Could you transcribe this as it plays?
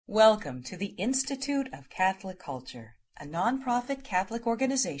Welcome to the Institute of Catholic Culture, a nonprofit Catholic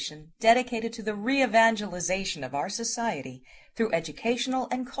organization dedicated to the re-evangelization of our society through educational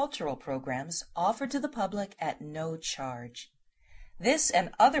and cultural programs offered to the public at no charge. This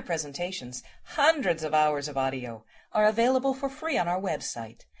and other presentations, hundreds of hours of audio, are available for free on our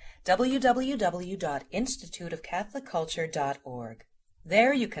website, www.instituteofcatholicculture.org.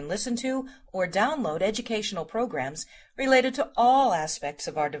 There you can listen to or download educational programs related to all aspects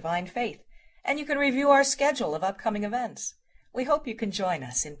of our divine faith, and you can review our schedule of upcoming events. We hope you can join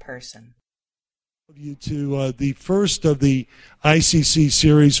us in person. You to the first of the ICC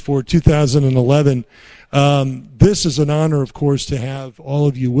series for 2011. This is an honor, of course, to have all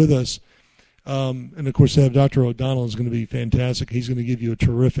of you with us. And, of course, to have Dr. O'Donnell is going to be fantastic. He's going to give you a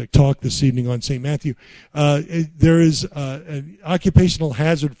terrific talk this evening on St. Matthew. There is an occupational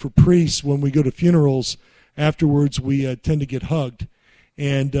hazard for priests when we go to funerals. Afterwards, we tend to get hugged.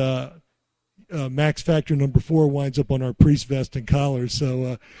 And Max Factor number 4 winds up on our priest vest and collar.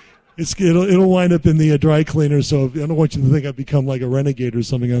 So it'll wind up in the dry cleaner. So I don't want you to think I've become like a renegade or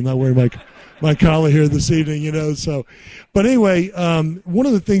something. I'm not wearing my collar here this evening, you know. So, but anyway, one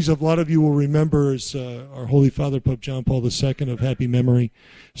of the things a lot of you will remember is our Holy Father, Pope John Paul II of happy memory,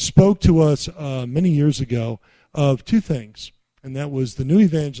 spoke to us many years ago of two things, and that was the new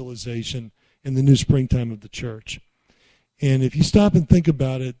evangelization and the new springtime of the church. And if you stop and think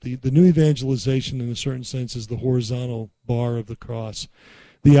about it, the new evangelization in a certain sense is the horizontal bar of the cross.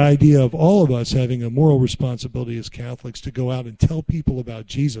 The idea of all of us having a moral responsibility as Catholics to go out and tell people about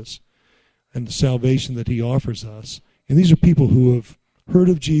Jesus and the salvation that he offers us. And these are people who have heard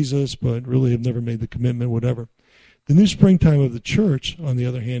of Jesus but really have never made the commitment, whatever. The new springtime of the church, on the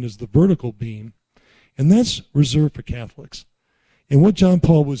other hand, is the vertical beam, and that's reserved for Catholics. And what John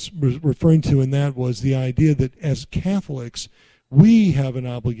Paul was referring to in that was the idea that as Catholics, we have an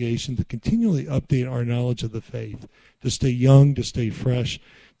obligation to continually update our knowledge of the faith, to stay young, to stay fresh,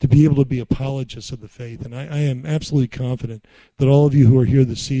 to be able to be apologists of the faith. And I am absolutely confident that all of you who are here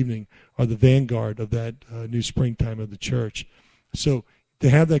this evening are the vanguard of that new springtime of the church. So to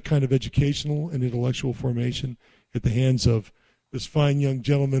have that kind of educational and intellectual formation at the hands of this fine young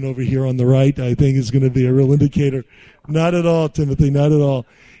gentleman over here on the right, I think is going to be a real indicator. Not at all, Timothy, not at all.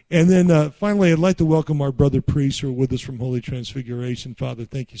 And then finally, I'd like to welcome our brother priests who are with us from Holy Transfiguration. Father,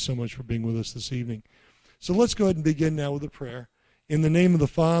 thank you so much for being with us this evening. So let's go ahead and begin now with a prayer. In the name of the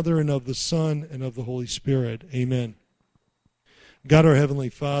Father, and of the Son, and of the Holy Spirit. Amen. God, our Heavenly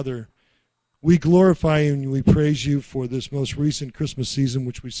Father, we glorify and we praise you for this most recent Christmas season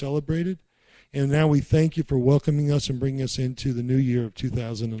which we celebrated. And now we thank you for welcoming us and bringing us into the new year of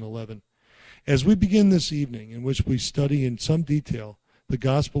 2011. As we begin this evening, in which we study in some detail the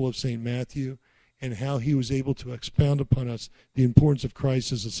Gospel of St. Matthew and how he was able to expound upon us the importance of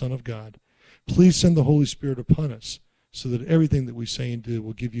Christ as the Son of God, please send the Holy Spirit upon us so that everything that we say and do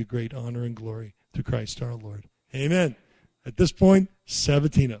will give you great honor and glory through Christ our Lord. Amen. At this point,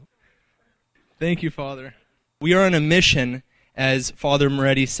 Sabatino. Thank you, Father. We are on a mission, as Father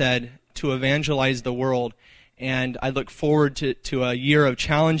Moretti said, to evangelize the world. And I look forward to a year of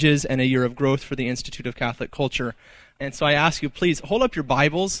challenges and a year of growth for the Institute of Catholic Culture. And so I ask you, please, hold up your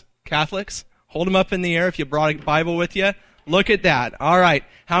Bibles, Catholics. Hold them up in the air if you brought a Bible with you. Look at that. All right.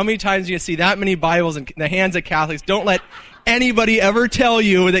 How many times do you see that many Bibles in the hands of Catholics? Don't let anybody ever tell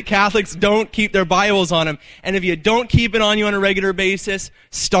you that Catholics don't keep their Bibles on them. And if you don't keep it on you on a regular basis,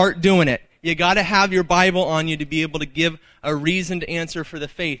 start doing it. You got to have your Bible on you to be able to give a reasoned answer for the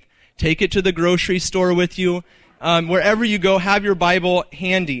faith. Take it to the grocery store with you. Wherever you go, have your Bible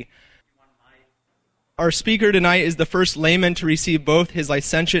handy. Our speaker tonight is the first layman to receive both his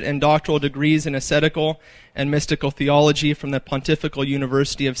licentiate and doctoral degrees in ascetical and mystical theology from the Pontifical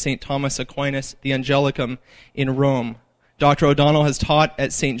University of St. Thomas Aquinas, the Angelicum in Rome. Dr. O'Donnell has taught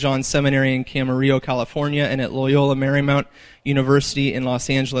at St. John's Seminary in Camarillo, California, and at Loyola Marymount University in Los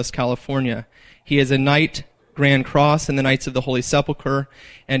Angeles, California. He is a Knight Grand Cross in the Knights of the Holy Sepulchre,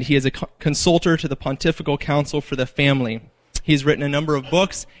 and he is a consultor to the Pontifical Council for the Family. He's written a number of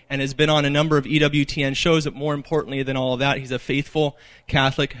books and has been on a number of EWTN shows, but more importantly than all of that, he's a faithful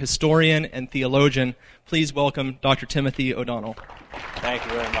Catholic historian and theologian. Please welcome Dr. Timothy O'Donnell. Thank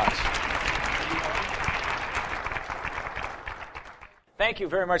you very much. Thank you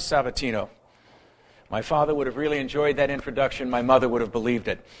very much, Sabatino. My father would have really enjoyed that introduction. My mother would have believed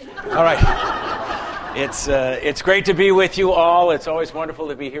it. All right. It's great to be with you all. It's always wonderful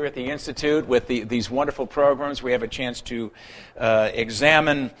to be here at the Institute with these wonderful programs. We have a chance to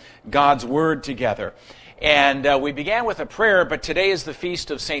examine God's Word together. And we began with a prayer, but today is the feast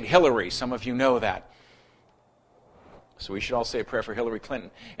of St. Hilary. Some of you know that. So we should all say a prayer for Hillary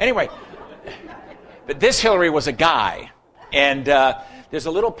Clinton. Anyway, but this Hillary was a guy. And there's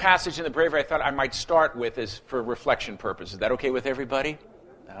a little passage in the Breviary I thought I might start with as for reflection purposes. Is that okay with everybody?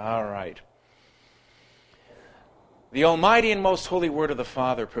 All right. The almighty and most holy word of the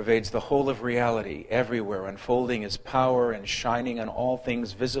Father pervades the whole of reality, everywhere, unfolding his power and shining on all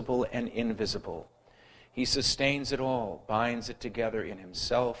things visible and invisible. He sustains it all, binds it together in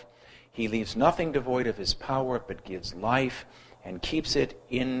himself. He leaves nothing devoid of his power, but gives life and keeps it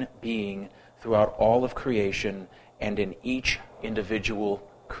in being throughout all of creation and in each individual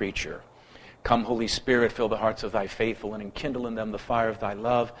creature. Come, Holy Spirit, fill the hearts of thy faithful, and enkindle in them the fire of thy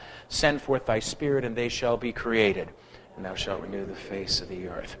love. Send forth thy Spirit, and they shall be created, and thou shalt renew the face of the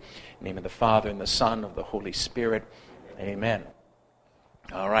earth. In the name of the Father, and the Son, and of the Holy Spirit. Amen.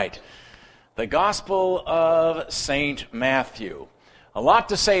 All right. The Gospel of St. Matthew. A lot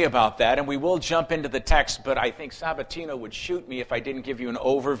to say about that, and we will jump into the text, but I think Sabatino would shoot me if I didn't give you an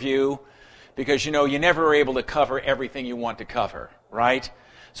overview, because, you know, you never are able to cover everything you want to cover, right?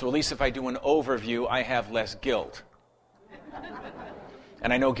 So at least if I do an overview, I have less guilt.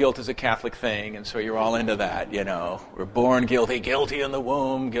 And I know guilt is a Catholic thing, and so you're all into that, you know. We're born guilty, guilty in the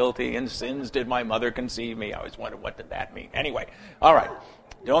womb, guilty in sins did my mother conceive me. I always wondered, what did that mean? Anyway, all right.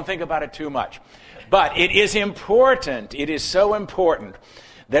 Don't think about it too much. But it is important, it is so important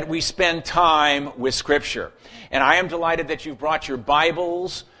that we spend time with Scripture. And I am delighted that you've brought your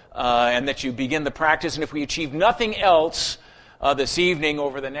Bibles and that you begin the practice. And if we achieve nothing else this evening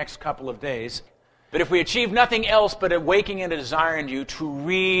over the next couple of days, but if we achieve nothing else but awakening and a desire in you to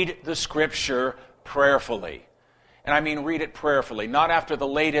read the Scripture prayerfully. And I mean read it prayerfully, not after the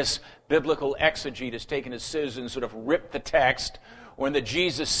latest biblical exegete has taken his scissors and sort of ripped the text, or in the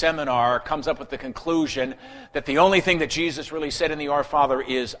Jesus seminar comes up with the conclusion that the only thing that Jesus really said in the Our Father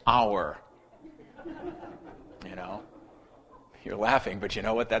is our. You know? You're laughing, but you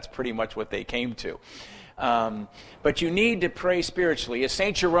know what? That's pretty much what they came to. But you need to pray spiritually. As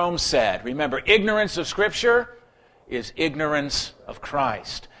St. Jerome said, remember, ignorance of Scripture is ignorance of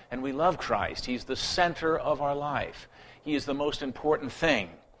Christ. And we love Christ. He's the center of our life. He is the most important thing.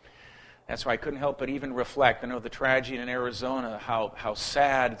 That's why I couldn't help but even reflect. I know the tragedy in Arizona, how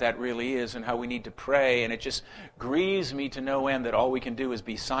sad that really is and how we need to pray. And it just grieves me to no end that all we can do is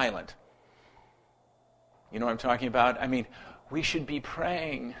be silent. You know what I'm talking about? I mean, we should be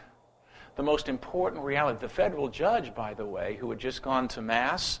praying. The most important reality. The federal judge, by the way, who had just gone to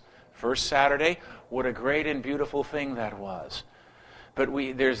Mass first Saturday, what a great and beautiful thing that was. But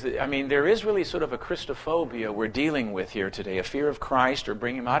there is really sort of a Christophobia we're dealing with here today, a fear of Christ or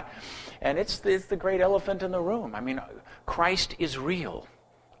bringing him out. And it's the great elephant in the room. I mean, Christ is real.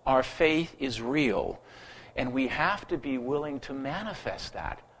 Our faith is real. And we have to be willing to manifest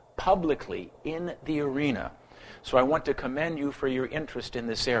that publicly in the arena. So I want to commend you for your interest in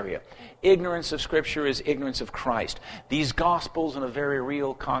this area. Ignorance of Scripture is ignorance of Christ. These Gospels, in a very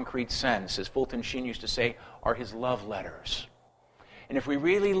real, concrete sense, as Fulton Sheen used to say, are his love letters. And if we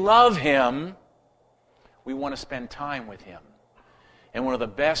really love him, we want to spend time with him. And one of the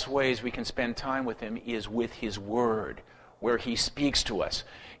best ways we can spend time with him is with his word, where he speaks to us.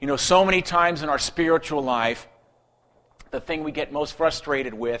 You know, so many times in our spiritual life, the thing we get most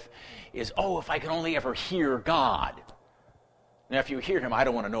frustrated with is, oh, if I could only ever hear God. Now, if you hear him, I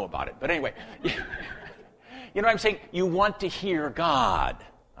don't want to know about it. But anyway, you know what I'm saying? You want to hear God.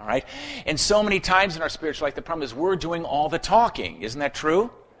 All right? And so many times in our spiritual life, the problem is we're doing all the talking. Isn't that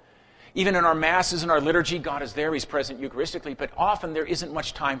true? Even in our masses and our liturgy, God is there. He's present Eucharistically. But often there isn't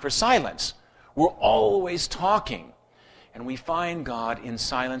much time for silence. We're always talking. And we find God in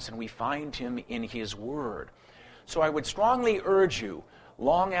silence, and we find him in his word. So I would strongly urge you,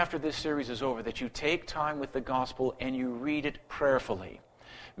 long after this series is over, that you take time with the gospel and you read it prayerfully.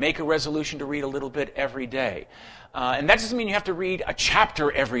 Make a resolution to read a little bit every day. And that doesn't mean you have to read a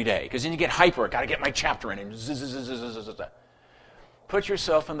chapter every day, because then you get hyper. Got to get my chapter in. And put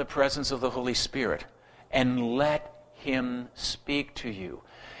yourself in the presence of the Holy Spirit and let him speak to you.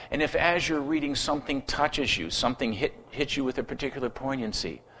 And if as you're reading something touches you, something hits you with a particular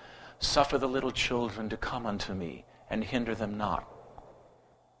poignancy, suffer the little children to come unto me and hinder them not.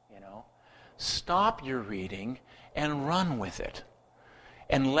 You know, stop your reading and run with it.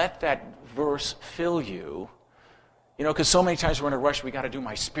 And let that verse fill you. You know, because so many times we're in a rush, we got to do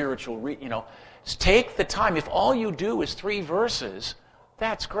my spiritual read. You know, take the time. If all you do is 3 verses,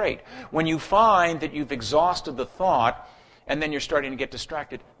 that's great. When you find that you've exhausted the thought and then you're starting to get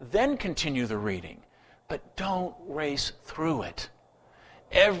distracted, then continue the reading. But don't race through it.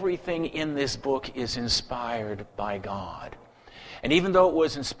 Everything in this book is inspired by God. And even though it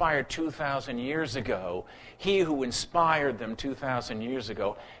was inspired 2,000 years ago, he who inspired them 2,000 years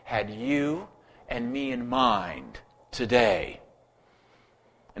ago had you and me in mind today.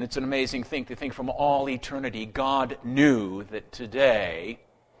 And it's an amazing thing to think from all eternity, God knew that today,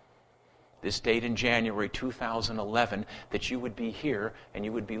 this date in January 2011, that you would be here and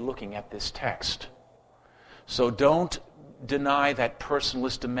you would be looking at this text. So don't deny that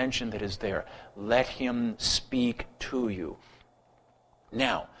personalist dimension that is there. Let him speak to you.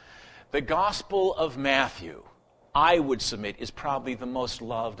 Now, the Gospel of Matthew, I would submit, is probably the most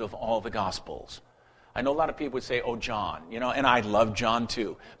loved of all the Gospels. I know a lot of people would say, oh, John, and I love John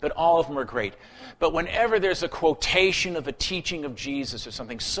too, but all of them are great. But whenever there's a quotation of a teaching of Jesus or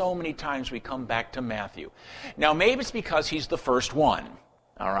something, so many times we come back to Matthew. Now, maybe it's because he's the first one,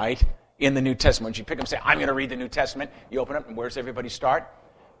 all right, in the New Testament. When you pick up and say, I'm going to read the New Testament, you open up, and where does everybody start?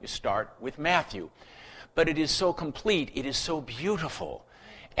 You start with Matthew. But it is so complete, it is so beautiful.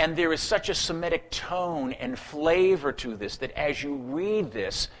 And there is such a Semitic tone and flavor to this that as you read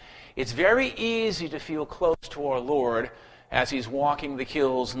this, it's very easy to feel close to our Lord as he's walking the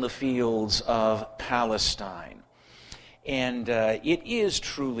hills and the fields of Palestine. And it is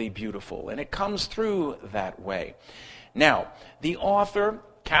truly beautiful, and it comes through that way. Now, the author,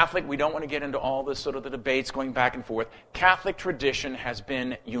 Catholic, we don't want to get into all this sort of the debates going back and forth. Catholic tradition has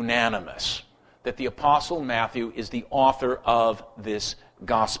been unanimous that the Apostle Matthew is the author of this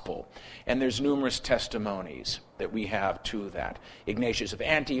gospel. And there's numerous testimonies that we have to that. Ignatius of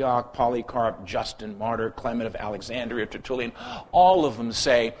Antioch, Polycarp, Justin Martyr, Clement of Alexandria, Tertullian, all of them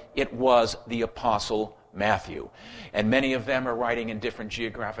say it was the Apostle Matthew. And many of them are writing in different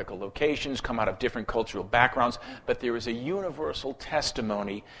geographical locations, come out of different cultural backgrounds, but there is a universal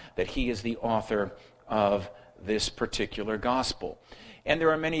testimony that he is the author of this particular gospel. And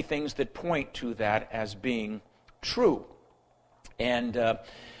there are many things that point to that as being true. And,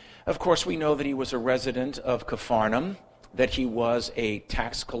 of course, we know that he was a resident of Capharnaum, that he was a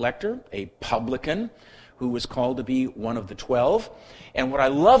tax collector, a publican, who was called to be one of the 12. And what I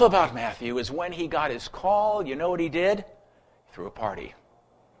love about Matthew is when he got his call, you know what he did? He threw a party.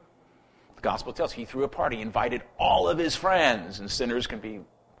 The gospel tells he threw a party, invited all of his friends, and sinners can be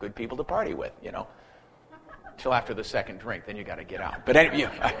good people to party with, Till after the second drink, then you got to get out. But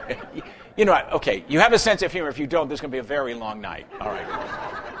anyway, okay, you have a sense of humor. If you don't, there's going to be a very long night. All right.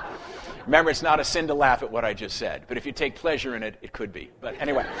 Remember, it's not a sin to laugh at what I just said, but if you take pleasure in it, it could be. But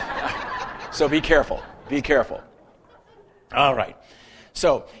anyway, so be careful. Be careful. All right.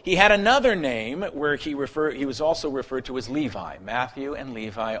 So he had another name where he was also referred to as Levi. Matthew and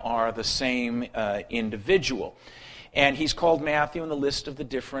Levi are the same individual. And he's called Matthew in the list of the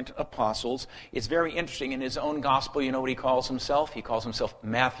different apostles. It's very interesting. In his own gospel, you know what he calls himself? He calls himself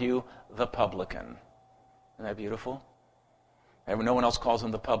Matthew the Publican. Isn't that beautiful? No one else calls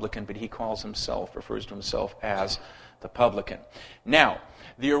him the publican, but he refers to himself as the publican. Now,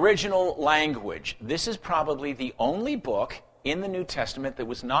 the original language. This is probably the only book in the New Testament that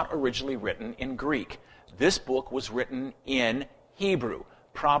was not originally written in Greek. This book was written in Hebrew,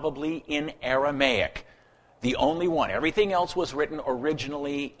 probably in Aramaic. The only one. Everything else was written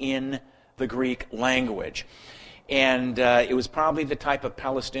originally in the Greek language. And it was probably the type of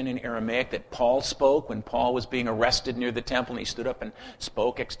Palestinian Aramaic that Paul spoke when Paul was being arrested near the temple, and he stood up and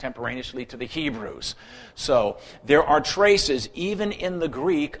spoke extemporaneously to the Hebrews. So there are traces, even in the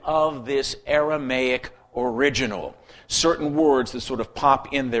Greek, of this Aramaic original. Certain words that sort of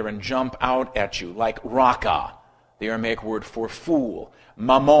pop in there and jump out at you, like raka, the Aramaic word for fool,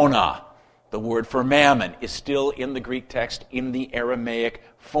 mamona, the word for mammon, is still in the Greek text in the Aramaic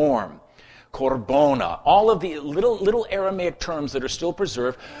form. Korbona, all of the little Aramaic terms that are still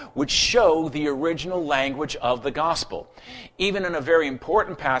preserved, which show the original language of the gospel. Even in a very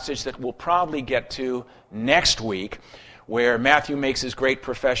important passage that we'll probably get to next week, where Matthew makes his great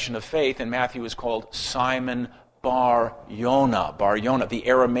profession of faith, and Matthew is called Simon Bar Yonah. The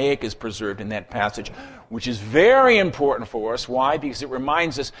Aramaic is preserved in that passage, which is very important for us. Why? Because it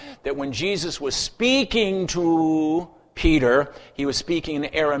reminds us that when Jesus was speaking to Peter, he was speaking in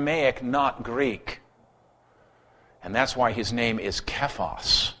Aramaic, not Greek. And that's why his name is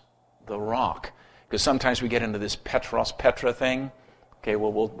Kephas, the rock. Because sometimes we get into this Petros, Petra thing. Okay,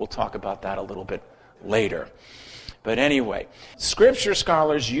 well, we'll talk about that a little bit later. But anyway, Scripture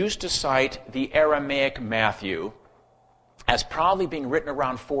scholars used to cite the Aramaic Matthew as probably being written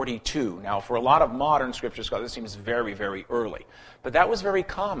around 42. Now, for a lot of modern Scripture scholars, this seems very, very early. But that was very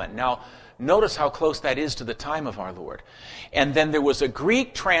common. Now, notice how close that is to the time of our Lord. And then there was a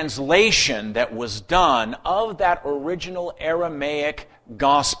Greek translation that was done of that original Aramaic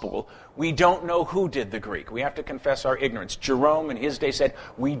gospel. We don't know who did the Greek. We have to confess our ignorance. Jerome in his day said,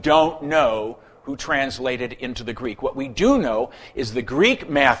 we don't know who translated into the Greek. What we do know is the Greek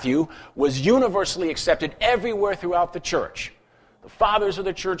Matthew was universally accepted everywhere throughout the church. The fathers of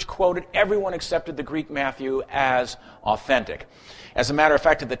the church quoted, everyone accepted the Greek Matthew as authentic. As a matter of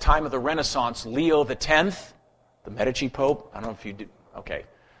fact, at the time of the Renaissance, Leo X, the Medici Pope, I don't know if you do, okay,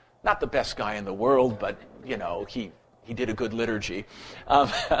 not the best guy in the world, but, you know, he did a good liturgy.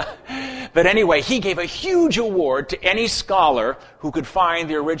 But anyway, he gave a huge award to any scholar who could find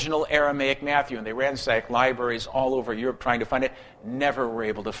the original Aramaic Matthew, and they ransacked libraries all over Europe trying to find it, never were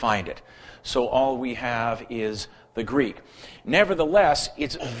able to find it. So all we have is the Greek. Nevertheless,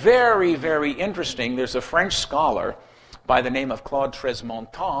 it's very, very interesting. There's a French scholar by the name of Claude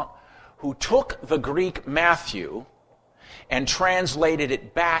Tresmontant who took the Greek Matthew and translated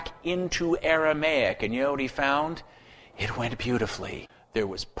it back into Aramaic. And you know what he found? It went beautifully. There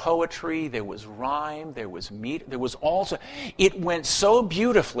was poetry, there was rhyme, there was meat, there was also... It went so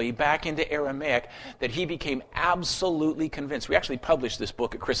beautifully back into Aramaic that he became absolutely convinced. We actually published this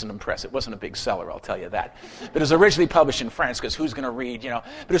book at Christendom Press. It wasn't a big seller, I'll tell you that. But it was originally published in France, because who's going to read, you know?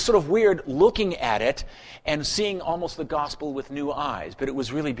 But it's sort of weird looking at it and seeing almost the gospel with new eyes. But it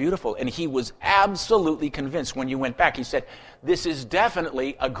was really beautiful. And he was absolutely convinced when you went back. He said, this is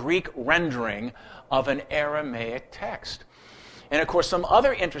definitely a Greek rendering of an Aramaic text. And of course, some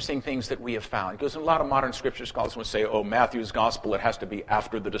other interesting things that we have found, because a lot of modern scripture scholars will say, oh, Matthew's gospel, it has to be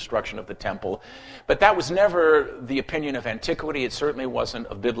after the destruction of the temple. But that was never the opinion of antiquity. It certainly wasn't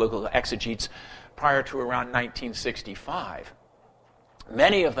of biblical exegetes prior to around 1965.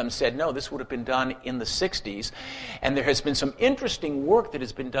 Many of them said, no, this would have been done in the 60s. And there has been some interesting work that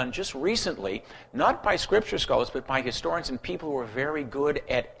has been done just recently, not by scripture scholars, but by historians and people who are very good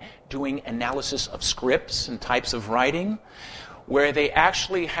at doing analysis of scripts and types of writing, where they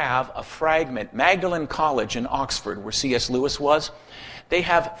actually have a fragment. Magdalen College in Oxford, where C.S. Lewis was, they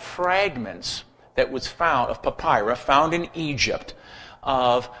have fragments that was found, of papyri, found in Egypt,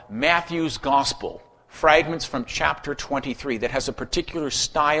 of Matthew's Gospel. Fragments from chapter 23 that has a particular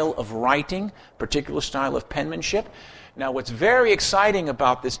style of writing, particular style of penmanship. Now, what's very exciting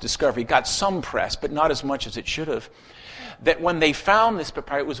about this discovery, got some press, but not as much as it should have, that when they found this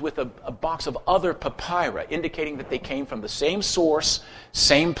papyrus, it was with a box of other papyri, indicating that they came from the same source,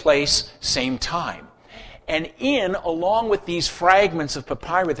 same place, same time. And along with these fragments of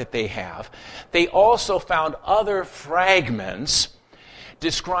papyri that they have, they also found other fragments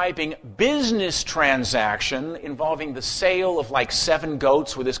describing business transaction involving the sale of like 7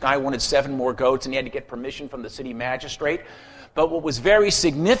 goats, where this guy wanted 7 more goats and he had to get permission from the city magistrate. But what was very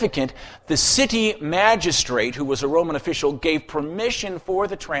significant, the city magistrate, who was a Roman official, gave permission for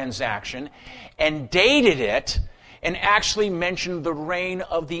the transaction and dated it and actually mentioned the reign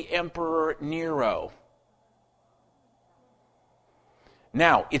of the Emperor Nero.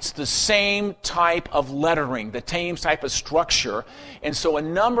 Now, it's the same type of lettering, the same type of structure, and so a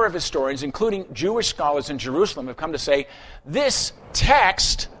number of historians, including Jewish scholars in Jerusalem, have come to say this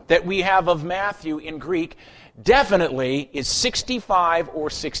text that we have of Matthew in Greek definitely is 65 or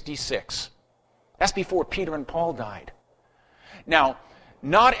 66. That's before Peter and Paul died. Now,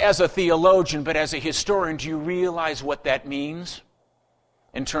 not as a theologian, but as a historian, do you realize what that means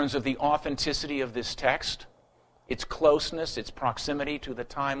in terms of the authenticity of this text? Its closeness, its proximity to the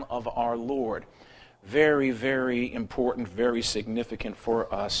time of our Lord. Very, very important, very significant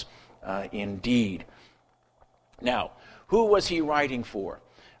for us indeed. Now, who was he writing for?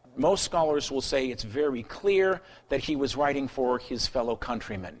 Most scholars will say it's very clear that he was writing for his fellow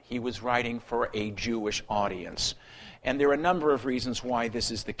countrymen. He was writing for a Jewish audience. And there are a number of reasons why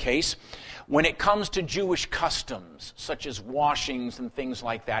this is the case. When it comes to Jewish customs, such as washings and things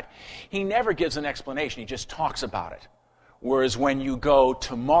like that, he never gives an explanation. He just talks about it. Whereas when you go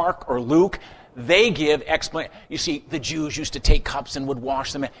to Mark or Luke, they give explanation. You see, the Jews used to take cups and would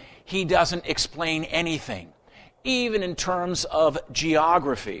wash them. He doesn't explain anything. Even in terms of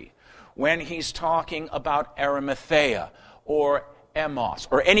geography, when he's talking about Arimathea or Emos,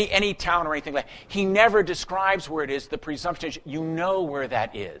 or any town or anything like that, he never describes where it is. The presumption is you know where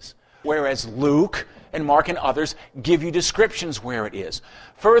that is. Whereas Luke and Mark and others give you descriptions where it is.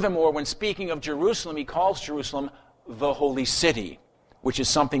 Furthermore, when speaking of Jerusalem, he calls Jerusalem the holy city, which is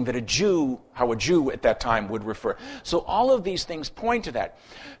something that how a Jew at that time would refer. So all of these things point to that.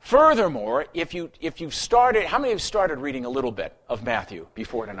 Furthermore, if you've started, how many have started reading a little bit of Matthew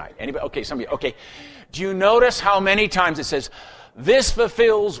before tonight? Anybody? Okay, some of you. Okay. Do you notice how many times it says, this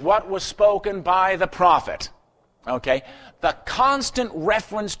fulfills what was spoken by the prophet? Okay? The constant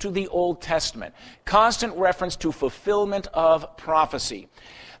reference to the Old Testament, constant reference to fulfillment of prophecy.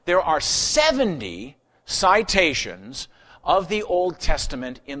 There are 70 citations of the Old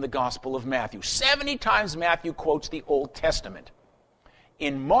Testament in the Gospel of Matthew. 70 times Matthew quotes the Old Testament.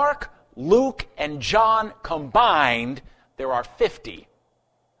 In Mark, Luke, and John combined, there are 50.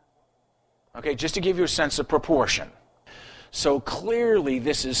 Okay, just to give you a sense of proportion. So clearly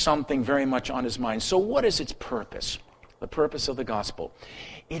this is something very much on his mind. So what is its purpose? The purpose of the gospel.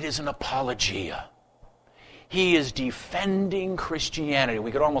 It is an apologia. He is defending Christianity.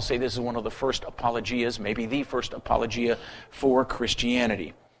 We could almost say this is one of the first apologias, maybe the first apologia for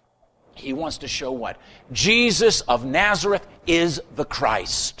Christianity. He wants to show what? Jesus of Nazareth is the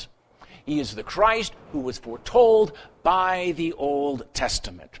Christ. He is the Christ who was foretold by the Old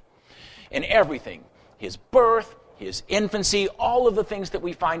Testament. And everything, his birth, his infancy, all of the things that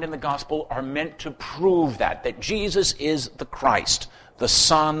we find in the gospel are meant to prove that Jesus is the Christ, the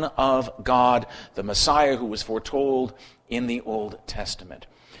Son of God, the Messiah who was foretold in the Old Testament.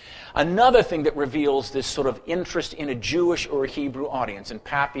 Another thing that reveals this sort of interest in a Jewish or a Hebrew audience, and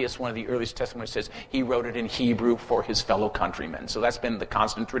Papias, one of the earliest testimonies, says he wrote it in Hebrew for his fellow countrymen. So that's been the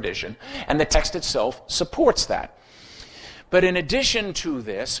constant tradition, and the text itself supports that. But in addition to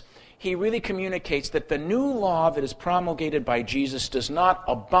this, he really communicates that the new law that is promulgated by Jesus does not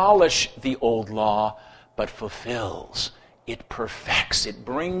abolish the old law, but fulfills. It perfects. It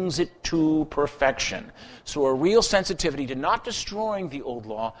brings it to perfection. So a real sensitivity to not destroying the old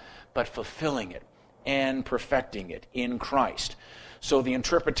law, but fulfilling it and perfecting it in Christ. So the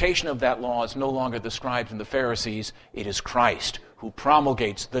interpretation of that law is no longer the scribes and the Pharisees. It is Christ who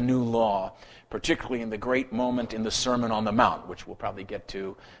promulgates the new law, particularly in the great moment in the Sermon on the Mount, which we'll probably get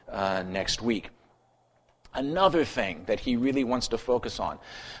to next week. Another thing that he really wants to focus on,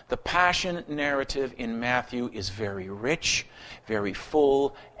 the passion narrative in Matthew is very rich, very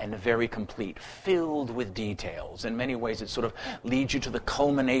full, and very complete, filled with details. In many ways, it sort of leads you to the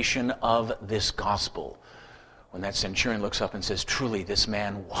culmination of this gospel. When that centurion looks up and says, truly, this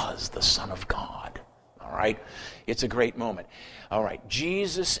man was the Son of God. All right? It's a great moment. All right,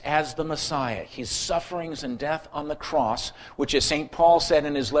 Jesus as the Messiah, his sufferings and death on the cross, which as St. Paul said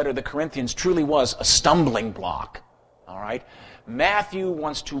in his letter to the Corinthians, truly was a stumbling block. All right? Matthew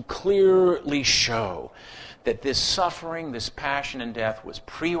wants to clearly show that this suffering, this passion and death was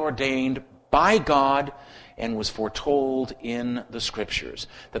preordained by God and was foretold in the Scriptures,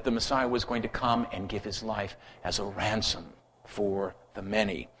 that the Messiah was going to come and give his life as a ransom for the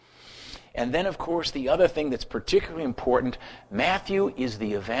many. And then, of course, the other thing that's particularly important, Matthew is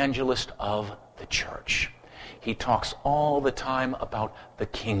the evangelist of the church. He talks all the time about the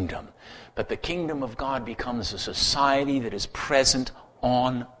kingdom. But the kingdom of God becomes a society that is present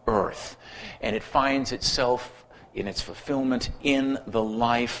on earth. And it finds itself in its fulfillment in the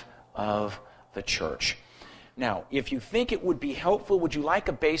life of the church. Now, if you think it would be helpful, would you like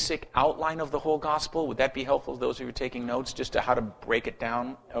a basic outline of the whole gospel? Would that be helpful to those of you taking notes, just to how to break it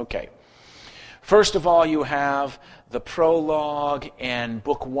down? Okay. First of all, you have the prologue and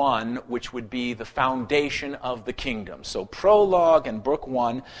book 1, which would be the foundation of the kingdom. So prologue and book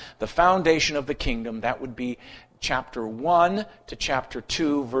 1, the foundation of the kingdom, that would be chapter 1 to chapter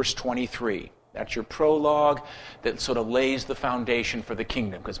 2, verse 23. That's your prologue that sort of lays the foundation for the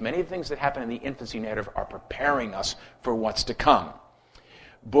kingdom, because many of the things that happen in the infancy narrative are preparing us for what's to come.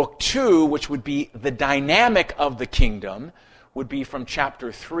 Book 2, which would be the dynamic of the kingdom, would be from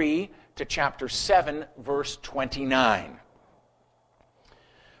chapter 3 to chapter 7, verse 29.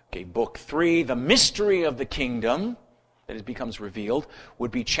 Okay, book 3, the mystery of the kingdom that it becomes revealed,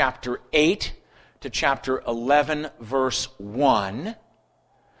 would be chapter 8 to chapter 11, verse 1.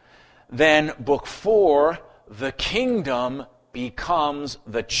 Then book 4, the kingdom becomes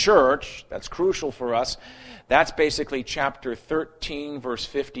the church. That's crucial for us. That's basically chapter 13, verse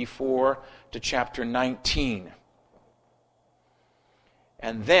 54 to chapter 19.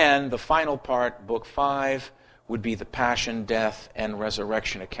 And then the final part, book 5, would be the passion, death, and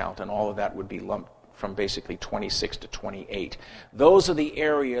resurrection account. And all of that would be lumped from basically 26 to 28. Those are the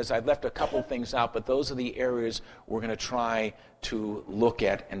areas, I've left a couple things out, but those are the areas we're going to try to look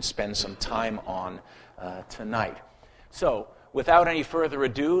at and spend some time on tonight. So, without any further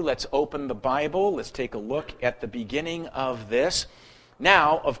ado, let's open the Bible. Let's take a look at the beginning of this.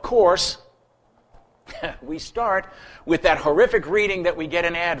 Now, of course, we start with that horrific reading that we get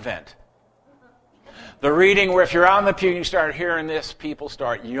in Advent. The reading where if you're on the pew and you start hearing this, people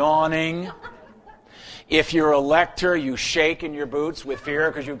start yawning. If you're a lector, you shake in your boots with fear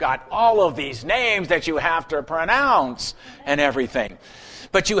because you've got all of these names that you have to pronounce and everything.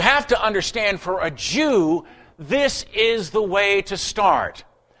 But you have to understand, for a Jew, this is the way to start.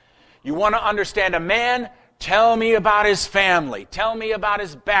 You want to understand a man? Tell me about his family. Tell me about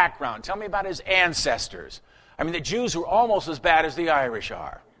his background. Tell me about his ancestors. I mean, the Jews were almost as bad as the Irish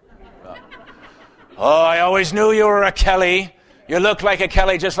are. Oh, I always knew you were a Kelly. You look like a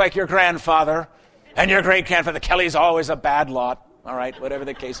Kelly just like your grandfather. And your great-grandfather. Kelly's always a bad lot. All right, whatever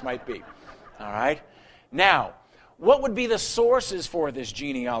the case might be. All right. Now, what would be the sources for this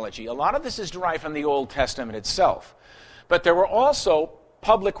genealogy? A lot of this is derived from the Old Testament itself. But there were also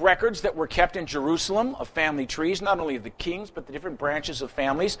public records that were kept in Jerusalem of family trees, not only of the kings, but the different branches of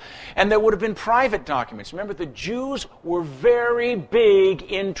families. And there would have been private documents. Remember, the Jews were very big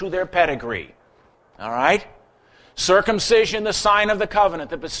into their pedigree. All right? Circumcision, the sign of the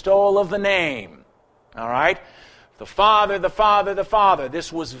covenant, the bestowal of the name. All right? The father, the father, the father.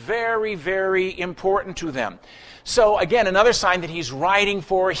 This was very, very important to them. So, again, another sign that he's writing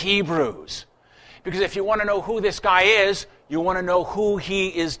for Hebrews. Because if you want to know who this guy is, you want to know who he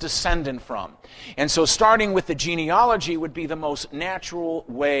is descendant from. And so starting with the genealogy would be the most natural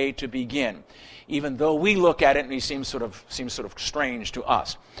way to begin, even though we look at it and he seems sort of strange to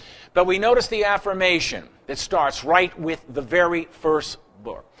us. But we notice the affirmation that starts right with the very first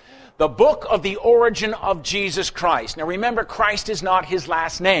book. The book of the origin of Jesus Christ. Now remember, Christ is not his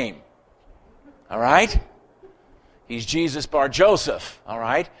last name. All right? He's Jesus bar Joseph. All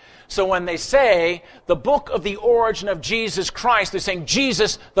right? So when they say the book of the origin of Jesus Christ, they're saying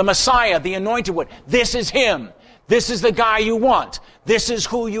Jesus, the Messiah, the anointed one. This is him. This is the guy you want. This is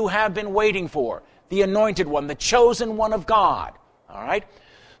who you have been waiting for. The anointed one, the chosen one of God. All right?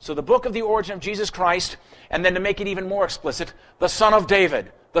 So the book of the origin of Jesus Christ, and then to make it even more explicit, the son of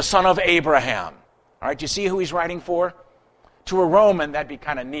David, the son of Abraham. All right, you see who he's writing for? To a Roman, that'd be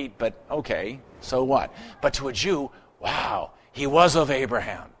kind of neat, but okay, so what? But to a Jew, wow, he was of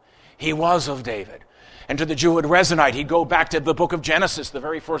Abraham. He was of David. And to the Jew it would resonate. He'd go back to the book of Genesis, the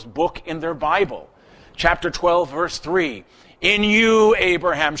very first book in their Bible. Chapter 12, verse 3. In you,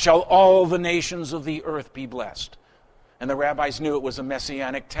 Abraham, shall all the nations of the earth be blessed. And the rabbis knew it was a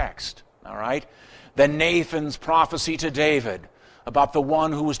messianic text. All right? Then Nathan's prophecy to David about the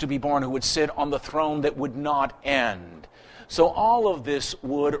one who was to be born, who would sit on the throne that would not end. So all of this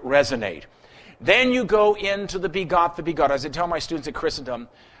would resonate. Then you go into the begot, the begot. As I tell my students at Christendom,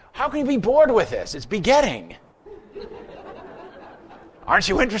 how can you be bored with this? It's begetting. Aren't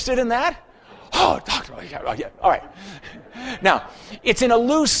you interested in that? Oh, doctor, yeah. All right. Now, it's in a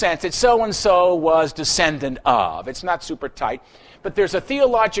loose sense that so-and-so was descendant of. It's not super tight. But there's a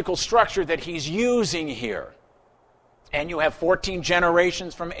theological structure that he's using here. And you have 14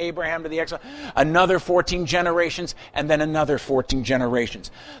 generations from Abraham to the exile, another 14 generations, and then another 14 generations.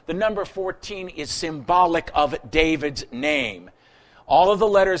 The number 14 is symbolic of David's name. All of the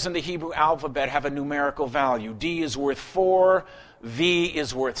letters in the Hebrew alphabet have a numerical value. D is worth 4, V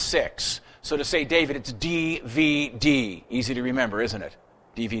is worth 6. So to say David, it's DVD. Easy to remember, isn't it?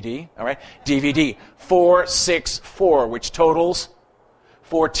 DVD, all right? DVD, 464, which totals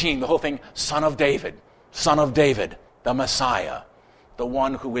 14. The whole thing, son of David, the Messiah, the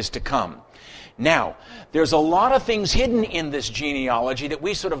one who is to come. Now, there's a lot of things hidden in this genealogy that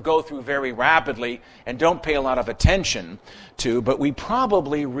we sort of go through very rapidly and don't pay a lot of attention to, but we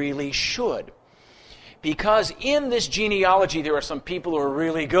probably really should. Because in this genealogy, there are some people who are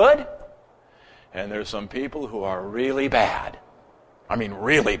really good, and there's some people who are really bad. I mean,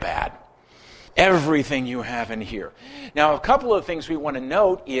 really bad. Everything you have in here. Now, a couple of things we want to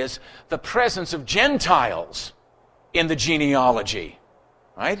note is the presence of Gentiles in the genealogy,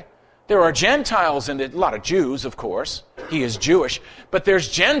 right? There are Gentiles in it, a lot of Jews, of course. He is Jewish. But there's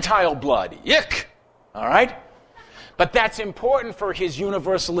Gentile blood. Yick! All right? But that's important for his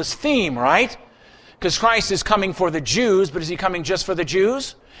universalist theme, right? Because Christ is coming for the Jews, but is he coming just for the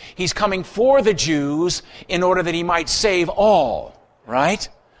Jews? He's coming for the Jews in order that he might save all, right?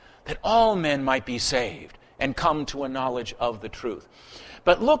 That all men might be saved and come to a knowledge of the truth.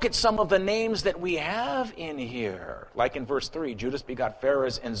 But look at some of the names that we have in here. Like in verse 3, Judas begot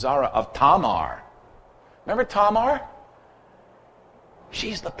Pharez and Zara of Tamar. Remember Tamar?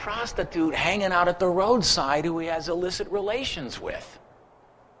 She's the prostitute hanging out at the roadside who he has illicit relations with.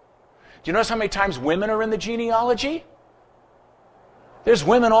 Do you notice how many times women are in the genealogy? There's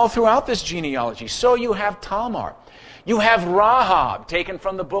women all throughout this genealogy. So you have Tamar. You have Rahab, taken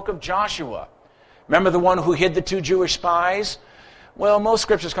from the book of Joshua. Remember the one who hid the 2 Jewish spies? Well, most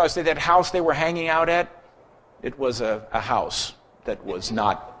scripture scholars say that house they were hanging out at, it was a house that was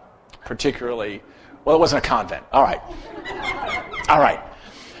not particularly, well, it wasn't a convent. All right. All right.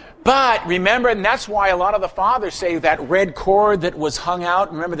 But remember, and that's why a lot of the fathers say that red cord that was hung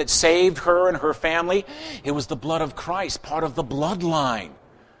out, remember, that saved her and her family, it was the blood of Christ, part of the bloodline.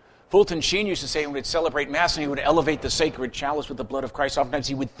 Fulton Sheen used to say when we'd celebrate Mass and he would elevate the sacred chalice with the blood of Christ, oftentimes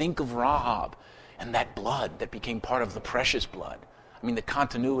he would think of Rahab and that blood that became part of the precious blood. I mean, the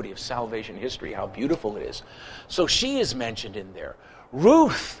continuity of salvation history, how beautiful it is. So she is mentioned in there.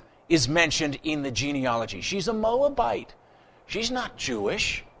 Ruth is mentioned in the genealogy. She's a Moabite. She's not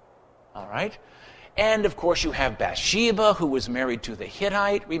Jewish. All right? And, of course, you have Bathsheba, who was married to the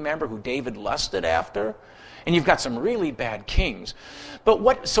Hittite, remember, who David lusted after. And you've got some really bad kings.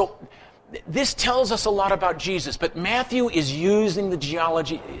 But so this tells us a lot about Jesus, but Matthew is using this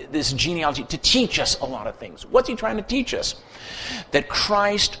genealogy to teach us a lot of things. What's he trying to teach us? That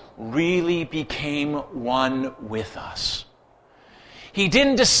Christ really became one with us. He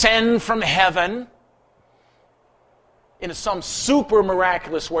didn't descend from heaven in some super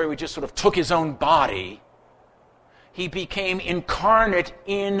miraculous way where he just sort of took his own body. He became incarnate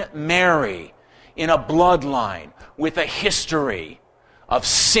in Mary, in a bloodline, with a history of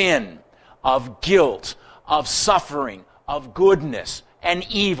sin, of guilt, of suffering, of goodness and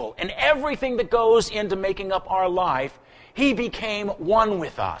evil, and everything that goes into making up our life. He became one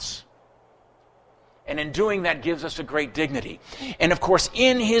with us. And in doing that gives us a great dignity. And of course,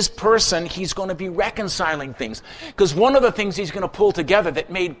 in his person, he's going to be reconciling things. Because one of the things he's going to pull together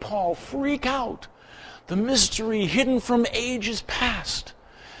that made Paul freak out, the mystery hidden from ages past,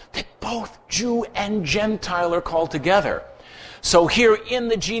 that both Jew and Gentile are called together. So here in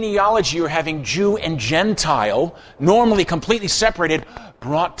the genealogy, you're having Jew and Gentile, normally completely separated,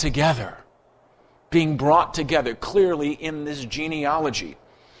 brought together. Being brought together clearly in this genealogy.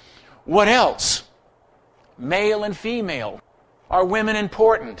 What else? Male and female. Are women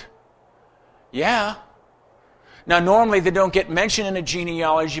important? Yeah. Now, normally they don't get mentioned in a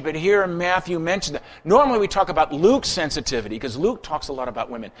genealogy, but here Matthew mentioned that. Normally we talk about Luke's sensitivity, because Luke talks a lot about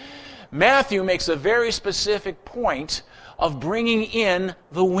women. Matthew makes a very specific point of bringing in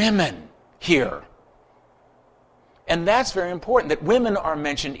the women here. And that's very important, that women are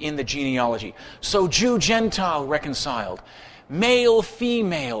mentioned in the genealogy. So Jew-Gentile reconciled.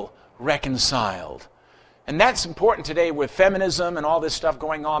 Male-female reconciled. And that's important today with feminism and all this stuff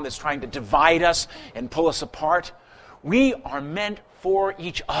going on that's trying to divide us and pull us apart. We are meant for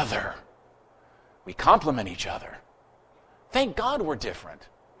each other. We complement each other. Thank God we're different.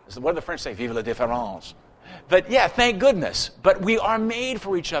 What do the French say? Vive la différence. But yeah, thank goodness. But we are made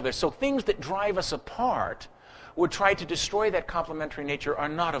for each other. So things that drive us apart would try to destroy that complementary nature are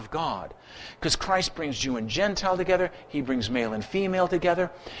not of God. Because Christ brings Jew and Gentile together, he brings male and female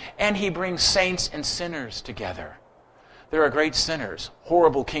together, and he brings saints and sinners together. There are great sinners,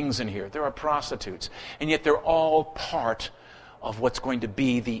 horrible kings in here, there are prostitutes, and yet they're all part of what's going to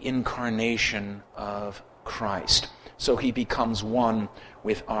be the incarnation of Christ. So he becomes one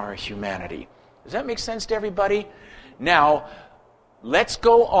with our humanity. Does that make sense to everybody? Now, let's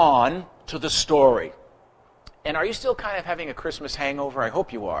go on to the story. And are you still kind of having a Christmas hangover? I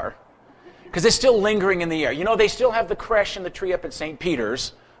hope you are. Because it's still lingering in the air. You know, they still have the creche and the tree up at St.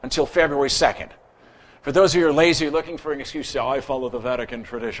 Peter's until February 2nd. For those of you who are lazy, looking for an excuse, say, I follow the Vatican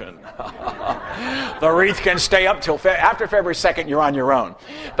tradition. The wreath can stay up till after February 2nd, you're on your own.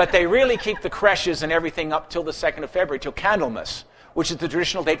 But they really keep the creches and everything up till the 2nd of February, till Candlemas, which is the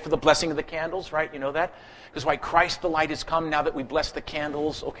traditional date for the blessing of the candles, right? You know that? Because why Christ the light has come, now that we bless the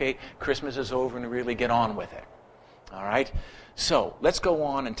candles, okay, Christmas is over and we really get on with it. All right? So, let's go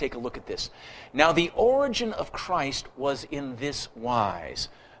on and take a look at this. Now, the origin of Christ was in this wise.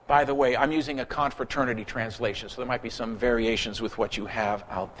 By the way, I'm using a confraternity translation, so there might be some variations with what you have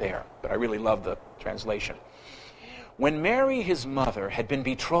out there. But I really love the translation. When Mary, his mother, had been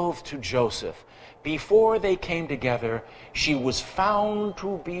betrothed to Joseph, before they came together, she was found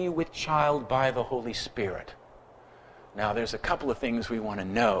to be with child by the Holy Spirit. Now, there's a couple of things we want to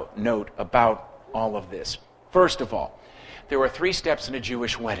note about all of this. First of all, there are 3 steps in a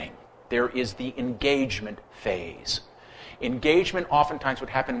Jewish wedding. There is the engagement phase. Engagement oftentimes would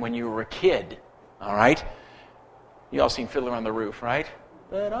happen when you were a kid, all right? You all seen Fiddler on the Roof, right?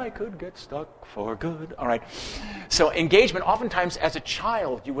 But I could get stuck for good, all right? So engagement, oftentimes as a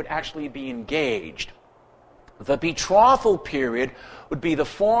child, you would actually be engaged. The betrothal period would be the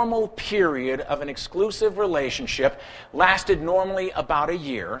formal period of an exclusive relationship, lasted normally about a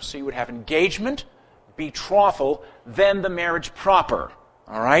year. So you would have engagement, betrothal, then the marriage proper,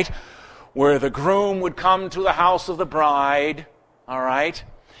 all right? Where the groom would come to the house of the bride, all right?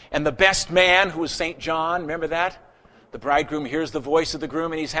 And the best man, who was St. John, remember that? The bridegroom hears the voice of the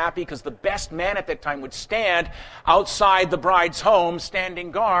groom, and he's happy because the best man at that time would stand outside the bride's home,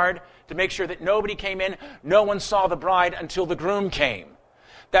 standing guard, to make sure that nobody came in, no one saw the bride until the groom came.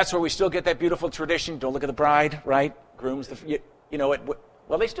 That's where we still get that beautiful tradition. Don't look at the bride, right? Groom's you know it.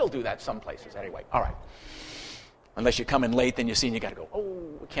 Well, they still do that some places anyway. All right. Unless you come in late, then you see and you got to go, oh,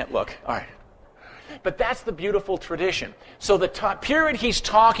 we can't look. All right. But that's the beautiful tradition. So the period he's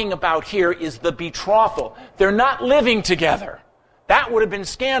talking about here is the betrothal. They're not living together. That would have been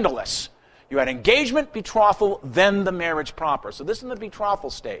scandalous. You had engagement, betrothal, then the marriage proper. So this is the betrothal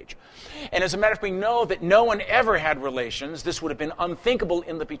stage. And as a matter of fact, we know that no one ever had relations. This would have been unthinkable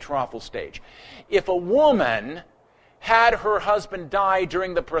in the betrothal stage. If a woman had her husband die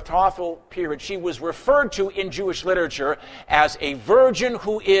during the betrothal period, she was referred to in Jewish literature as a virgin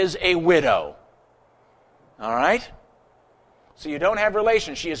who is a widow. All right? So you don't have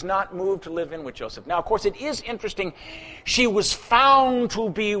relations. She is not moved to live in with Joseph. Now, of course, it is interesting. She was found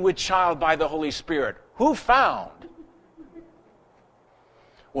to be with child by the Holy Spirit. Who found?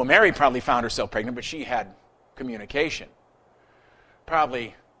 Well, Mary probably found herself pregnant, but she had communication.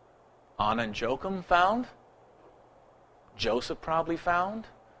 Probably Anna and Joachim found. Joseph probably found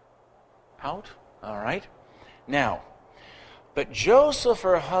out. All right? Now, but Joseph,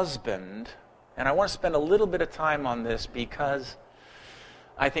 her husband, and I want to spend a little bit of time on this because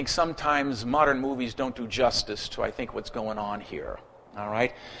I think sometimes modern movies don't do justice to, I think, what's going on here. All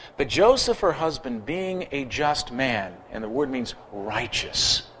right? But Joseph, her husband, being a just man, and the word means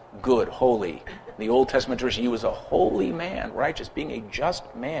righteous, good, holy. In the Old Testament tradition, he was a holy man, righteous, being a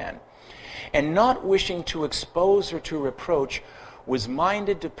just man, and not wishing to expose her to reproach, was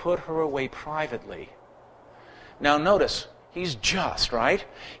minded to put her away privately. Now notice, he's just, right?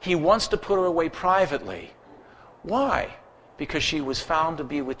 He wants to put her away privately. Why? Because she was found to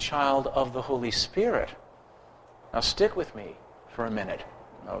be with child of the Holy Spirit. Now stick with me for a minute,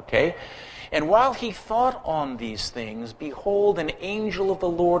 okay? And while he thought on these things, behold, an angel of the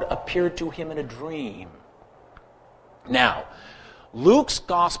Lord appeared to him in a dream. Now, Luke's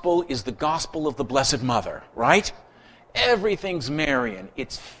gospel is the gospel of the Blessed Mother, right? Everything's Marian.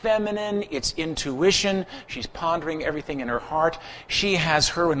 It's feminine, it's intuition. She's pondering everything in her heart. She has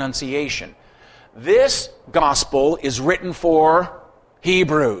her Annunciation. This gospel is written for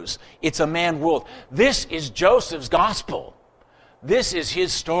Hebrews. It's a man world. This is Joseph's gospel. This is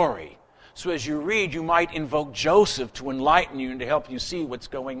his story. So as you read, you might invoke Joseph to enlighten you and to help you see what's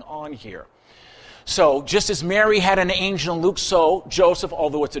going on here. So, just as Mary had an angel in Luke, so Joseph,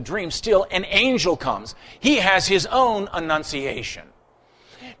 although it's a dream, still an angel comes. He has his own Annunciation.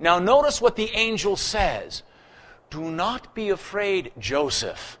 Now, notice what the angel says. Do not be afraid,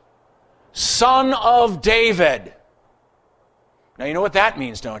 Joseph, son of David. Now, you know what that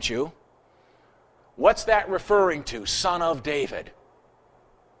means, don't you? What's that referring to, son of David?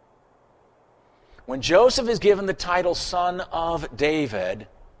 When Joseph is given the title son of David,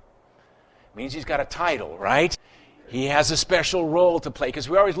 means he's got a title, right? He has a special role to play, because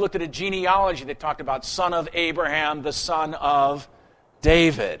we always looked at a genealogy that talked about son of Abraham, the son of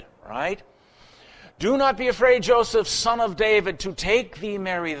David, right? Do not be afraid, Joseph, son of David, to take thee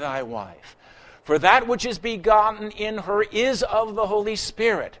Mary thy wife, for that which is begotten in her is of the Holy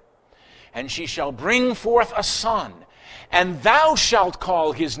Spirit, and she shall bring forth a son, and thou shalt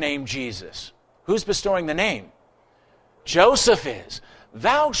call his name Jesus. Who's bestowing the name? Joseph is.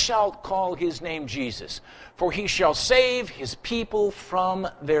 Thou shalt call his name Jesus, for he shall save his people from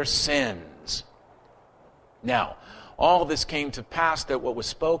their sins. Now, all this came to pass that what was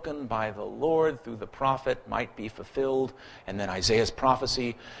spoken by the Lord through the prophet might be fulfilled. And then Isaiah's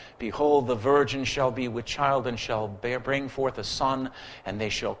prophecy, behold, the virgin shall be with child and shall bring forth a son, and they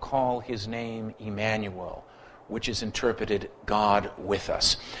shall call his name Emmanuel, which is interpreted God with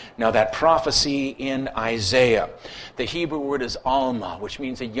us. Now that prophecy in Isaiah, the Hebrew word is Alma, which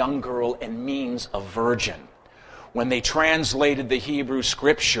means a young girl and means a virgin. When they translated the Hebrew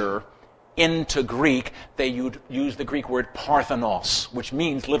scripture into Greek, they used the Greek word Parthenos, which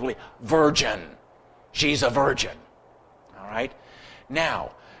means literally virgin. She's a virgin. All right?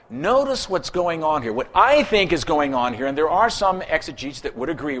 Now, notice what's going on here. What I think is going on here, and there are some exegetes that would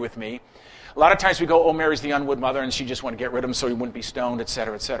agree with me. A lot of times we go, oh, Mary's the unwed mother, and she just wanted to get rid of him so he wouldn't be stoned,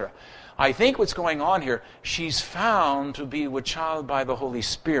 etc., etc. I think what's going on here, she's found to be with child by the Holy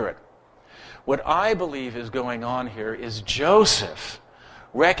Spirit. What I believe is going on here is Joseph,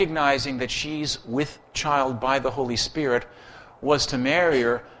 recognizing that she's with child by the Holy Spirit, was to marry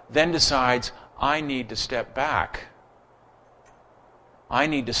her, then decides, I need to step back. I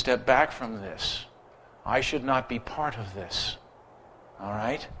need to step back from this. I should not be part of this. All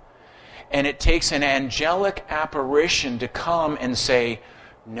right? And it takes an angelic apparition to come and say,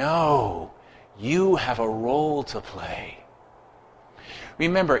 no, you have a role to play.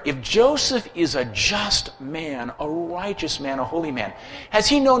 Remember, if Joseph is a just man, a righteous man, a holy man, has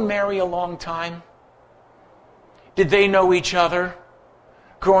he known Mary a long time? Did they know each other?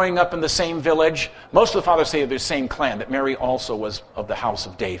 Growing up in the same village? Most of the fathers say they're the same clan, that Mary also was of the house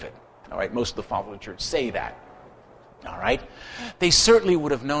of David. All right, most of the fathers of the church say that. All right? They certainly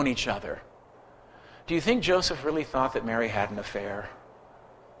would have known each other. Do you think Joseph really thought that Mary had an affair?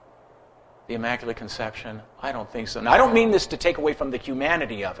 The Immaculate Conception? I don't think so. Now, I don't mean this to take away from the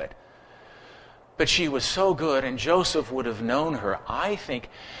humanity of it. But she was so good, and Joseph would have known her. I think...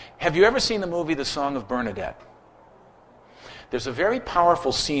 Have you ever seen the movie The Song of Bernadette? There's a very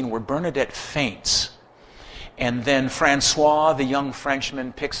powerful scene where Bernadette faints. And then Francois, the young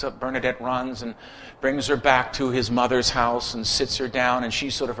Frenchman, picks up Bernadette, runs, and brings her back to his mother's house and sits her down, and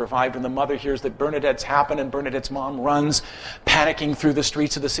she's sort of revived. And the mother hears that Bernadette's happened, and Bernadette's mom runs, panicking through the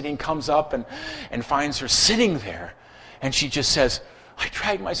streets of the city, and comes up and finds her sitting there. And she just says, I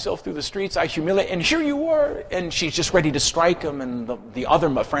dragged myself through the streets, I humiliated, and here you are. And she's just ready to strike him, and the other,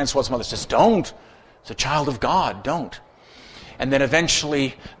 Francois' mother, says, don't. It's a child of God, don't. And then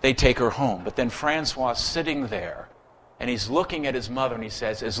eventually they take her home. But then Francois is sitting there, and he's looking at his mother, and he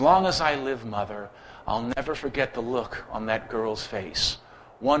says, as long as I live, Mother, I'll never forget the look on that girl's face.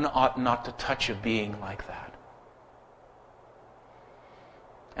 One ought not to touch a being like that.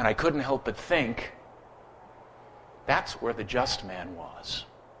 And I couldn't help but think, that's where the just man was.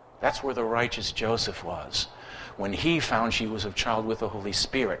 That's where the righteous Joseph was, when he found she was a child with the Holy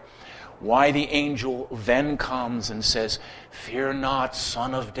Spirit. Why the angel then comes and says, fear not,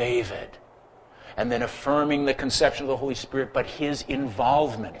 son of David. And then affirming the conception of the Holy Spirit, but his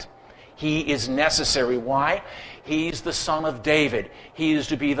involvement. He is necessary. Why? He's the son of David. He is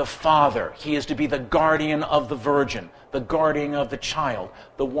to be the father. He is to be the guardian of the virgin, the guardian of the child,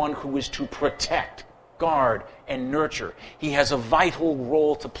 the one who is to protect, guard, and nurture. He has a vital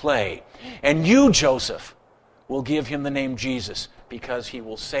role to play. And you, Joseph, will give him the name Jesus, because he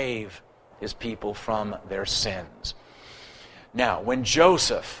will save his people from their sins. Now, when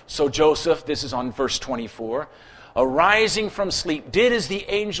Joseph, this is on verse 24, arising from sleep, did as the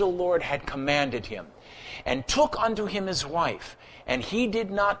angel Lord had commanded him, and took unto him his wife, and he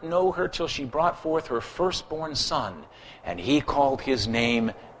did not know her till she brought forth her firstborn son, and he called his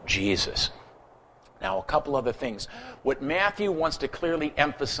name Jesus. Now, a couple other things. What Matthew wants to clearly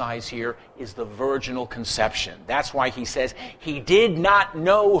emphasize here is the virginal conception. That's why he says he did not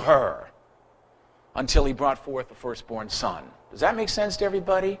know her until he brought forth the firstborn son. Does that make sense to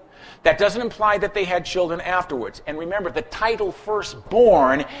everybody? That doesn't imply that they had children afterwards. And remember, the title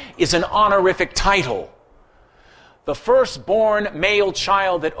firstborn is an honorific title. The firstborn male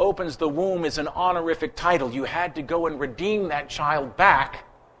child that opens the womb is an honorific title. You had to go and redeem that child back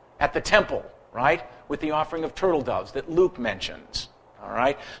at the temple, right? With the offering of turtle doves that Luke mentions. All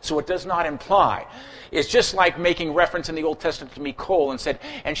right? So it does not imply. It's just like making reference in the Old Testament to Michal and said,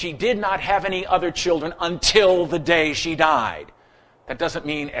 and she did not have any other children until the day she died. That doesn't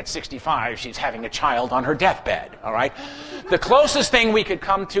mean at 65 she's having a child on her deathbed. All right? The closest thing we could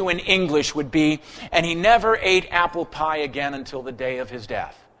come to in English would be, and he never ate apple pie again until the day of his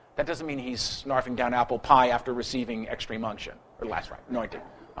death. That doesn't mean he's snarfing down apple pie after receiving extreme unction, or last rite, anointing.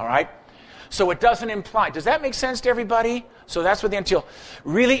 All right? So it doesn't imply. Does that make sense to everybody? So that's what the until.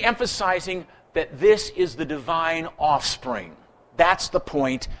 Really emphasizing that this is the divine offspring. That's the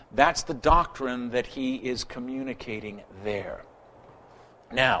point. That's the doctrine that he is communicating there.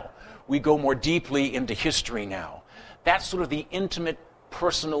 Now, we go more deeply into history now. That's sort of the intimate,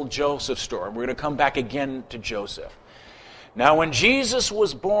 personal Joseph story. We're going to come back again to Joseph. Now, when Jesus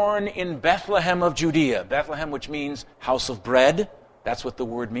was born in Bethlehem of Judea, Bethlehem, which means house of bread, that's what the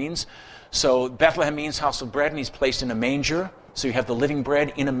word means. So Bethlehem means house of bread, and he's placed in a manger. So you have the living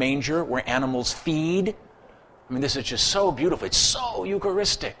bread in a manger where animals feed. I mean, this is just so beautiful. It's so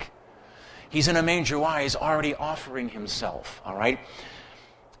Eucharistic. He's in a manger. Why? He's already offering himself. All right?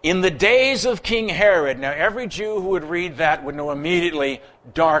 In the days of King Herod, now every Jew who would read that would know immediately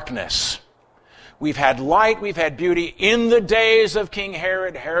darkness. We've had light, we've had beauty. In the days of King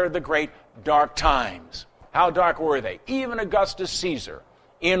Herod, Herod the Great, dark times. How dark were they? Even Augustus Caesar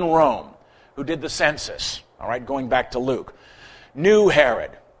in Rome, who did the census, all right, going back to Luke, knew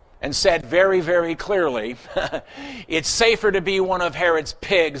Herod and said very, very clearly, it's safer to be one of Herod's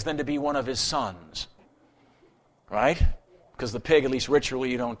pigs than to be one of his sons. Right? Because the pig, at least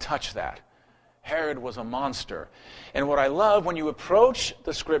ritually, you don't touch that. Herod was a monster. And what I love, when you approach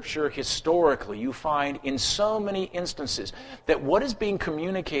the Scripture historically, you find in so many instances that what is being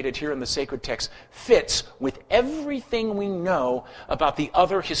communicated here in the sacred text fits with everything we know about the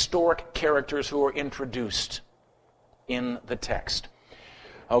other historic characters who are introduced in the text.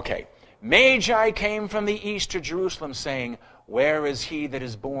 Okay. Magi came from the east to Jerusalem, saying, "Where is he that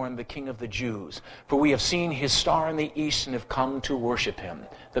is born the King of the Jews? For we have seen his star in the east and have come to worship him."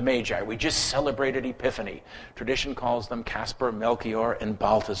 The Magi. We just celebrated Epiphany. Tradition calls them Caspar, Melchior, and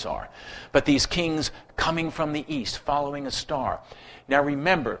Balthasar. But these kings coming from the east, following a star. Now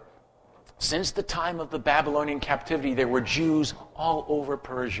remember, since the time of the Babylonian captivity, there were Jews all over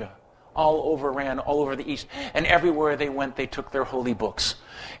Persia, all over Iran, all over the east. And everywhere they went, they took their holy books.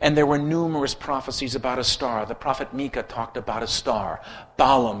 And there were numerous prophecies about a star. The prophet Micah talked about a star.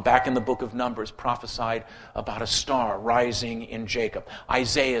 Balaam, back in the book of Numbers, prophesied about a star rising in Jacob.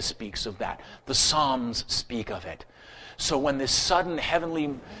 Isaiah speaks of that. The Psalms speak of it. So when this sudden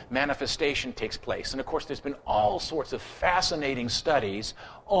heavenly manifestation takes place, and of course there's been all sorts of fascinating studies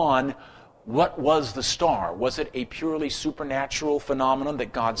on what was the star? Was it a purely supernatural phenomenon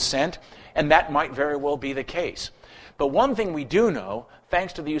that God sent? And that might very well be the case. But one thing we do know,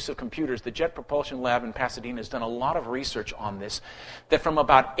 thanks to the use of computers, the Jet Propulsion Lab in Pasadena has done a lot of research on this, that from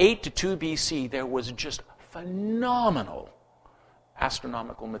about 8 to 2 BC, there was just phenomenal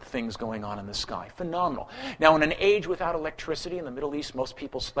astronomical things going on in the sky. Phenomenal. Now, in an age without electricity in the Middle East, most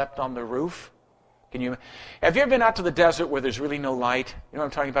people slept on the roof. Have you ever been out to the desert where there's really no light? You know what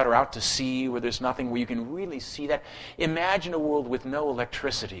I'm talking about? Or out to sea where there's nothing, where you can really see that? Imagine a world with no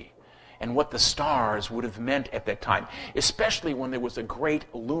electricity and what the stars would have meant at that time, especially when there was a great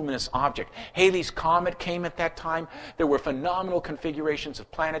luminous object. Halley's Comet came at that time. There were phenomenal configurations of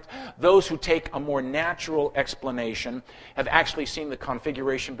planets. Those who take a more natural explanation have actually seen the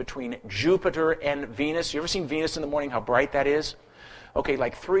configuration between Jupiter and Venus. You ever seen Venus in the morning, how bright that is? Okay,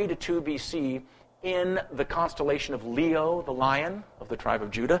 like 3 to 2 BC, in the constellation of Leo, the lion of the tribe of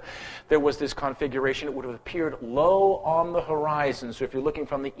Judah, there was this configuration. It would have appeared low on the horizon. So if you're looking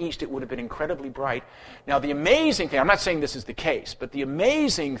from the east, it would have been incredibly bright. Now the amazing thing, I'm not saying this is the case, but the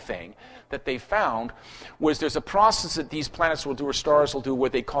amazing thing that they found was there's a process that these planets will do, or stars will do,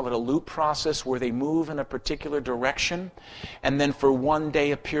 where they call it a loop process, where they move in a particular direction, and then for one day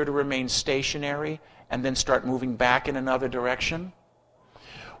appear to remain stationary, and then start moving back in another direction.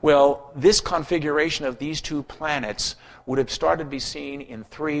 Well, this configuration of these two planets would have started to be seen in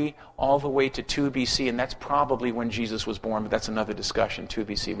 3 all the way to 2 BC, and that's probably when Jesus was born, but that's another discussion, 2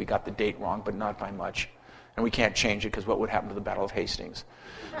 BC. We got the date wrong, but not by much. And we can't change it because what would happen to the Battle of Hastings?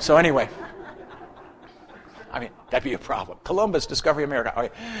 So anyway, I mean, that'd be a problem. Columbus, discovery of America. All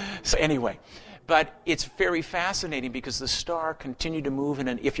right. So anyway, but it's very fascinating because the star continued to move,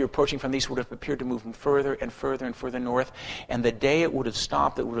 and if you're approaching from the east, would have appeared to move further and further and further north. And the day it would have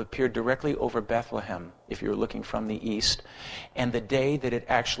stopped, it would have appeared directly over Bethlehem, if you were looking from the east. And the day that it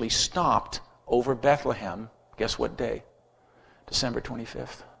actually stopped over Bethlehem, guess what day? December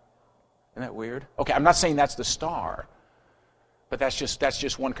 25th. Isn't that weird? Okay, I'm not saying that's the star, but that's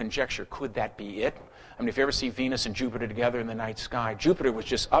just one conjecture. Could that be it? I mean, if you ever see Venus and Jupiter together in the night sky, Jupiter was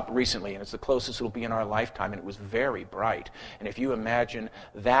just up recently, and it's the closest it'll be in our lifetime, and it was very bright. And if you imagine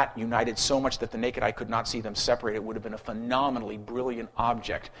that united so much that the naked eye could not see them separate, it would have been a phenomenally brilliant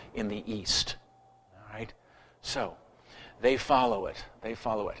object in the east. All right? So, they follow it. They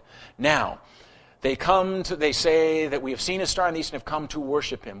follow it. Now, they say that we have seen a star in the east and have come to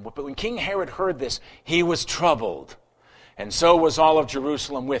worship him. But when King Herod heard this, he was troubled. And so was all of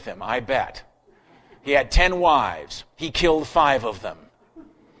Jerusalem with him, I bet. He had 10 wives. He killed 5 of them.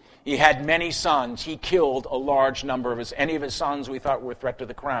 He had many sons. He killed a large number of any of his sons we thought were a threat to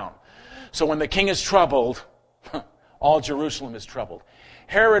the crown. So when the king is troubled, all Jerusalem is troubled.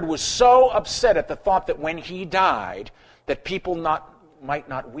 Herod was so upset at the thought that when he died, that people might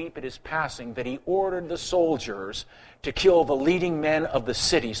not weep at his passing, that he ordered the soldiers to kill the leading men of the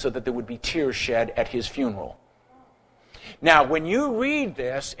city so that there would be tears shed at his funeral. Now, when you read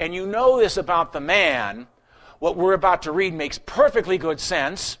this, and you know this about the man, what we're about to read makes perfectly good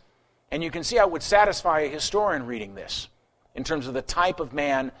sense, and you can see how it would satisfy a historian reading this, in terms of the type of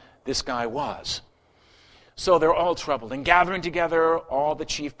man this guy was. So they're all troubled, and gathering together all the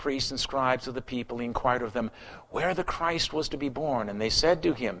chief priests and scribes of the people, he inquired of them where the Christ was to be born. And they said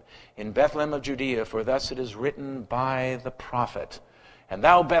to him, in Bethlehem of Judea, for thus it is written by the prophet, and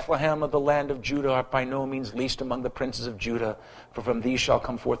thou, Bethlehem of the land of Judah, art by no means least among the princes of Judah, for from thee shall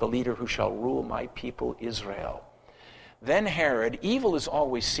come forth a leader who shall rule my people Israel. Then Herod, evil is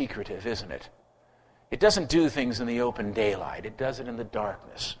always secretive, isn't it? It doesn't do things in the open daylight. It does it in the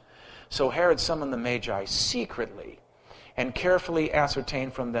darkness. So Herod summoned the Magi secretly and carefully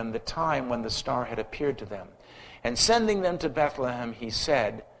ascertained from them the time when the star had appeared to them. And sending them to Bethlehem, he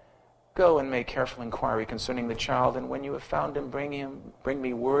said, "Go and make careful inquiry concerning the child, and when you have found him, bring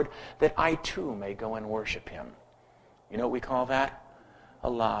me word that I too may go and worship him." You know what we call that? A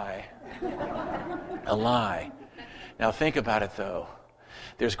lie. A lie. Now think about it, though.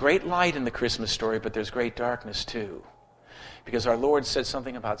 There's great light in the Christmas story, but there's great darkness too. Because our Lord said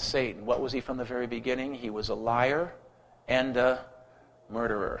something about Satan. What was he from the very beginning? He was a liar and a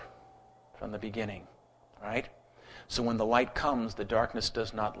murderer from the beginning. Right? So when the light comes, the darkness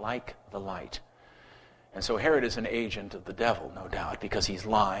does not like the light. And so Herod is an agent of the devil, no doubt, because he's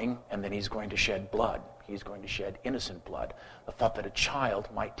lying, and then he's going to shed blood. He's going to shed innocent blood. The thought that a child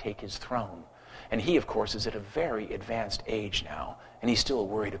might take his throne. And he, of course, is at a very advanced age now, and he's still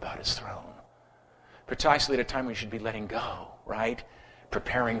worried about his throne. Precisely at a time when you should be letting go, right?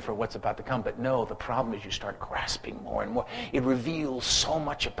 Preparing for what's about to come. But no, the problem is you start grasping more and more. It reveals so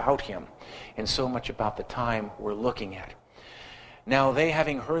much about him and so much about the time we're looking at. Now they,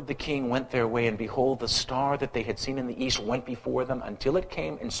 having heard the king, went their way, and behold, the star that they had seen in the east went before them until it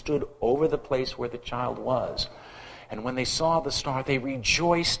came and stood over the place where the child was. And when they saw the star, they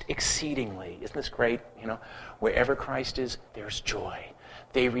rejoiced exceedingly. Isn't this great? You know, wherever Christ is, there's joy.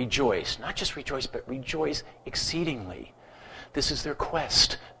 They rejoice. Not just rejoice, but rejoice exceedingly. This is their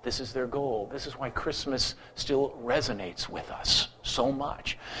quest. This is their goal. This is why Christmas still resonates with us so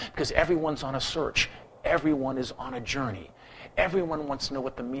much. Because everyone's on a search. Everyone is on a journey. Everyone wants to know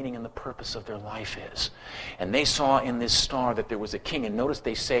what the meaning and the purpose of their life is. And they saw in this star that there was a king. And notice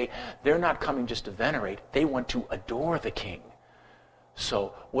they say they're not coming just to venerate. They want to adore the king.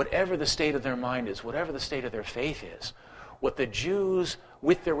 So whatever the state of their mind is, whatever the state of their faith is, what the Jews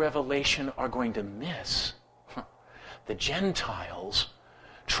with their revelation are going to miss, the Gentiles,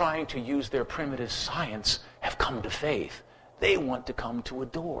 trying to use their primitive science, have come to faith. They want to come to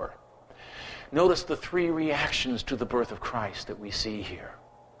adore. Notice the three reactions to the birth of Christ that we see here.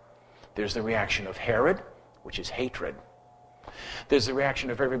 There's the reaction of Herod, which is hatred. There's the reaction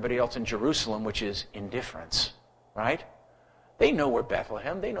of everybody else in Jerusalem, which is indifference. Right? They know where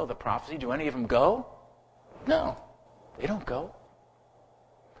Bethlehem. They know the prophecy. Do any of them go? No. They don't go.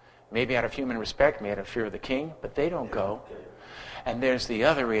 Maybe out of human respect, maybe out of fear of the king, but they don't go. And there's the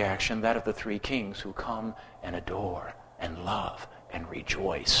other reaction, that of the three kings who come and adore and love and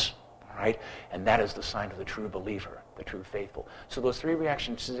rejoice. Right? And that is the sign of the true believer, the true faithful. So those three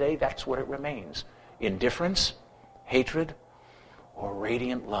reactions today, that's what it remains. Indifference, hatred, or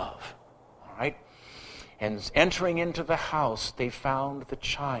radiant love. All right? And entering into the house, they found the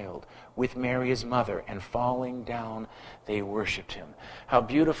child with Mary his mother, and falling down, they worshipped him. How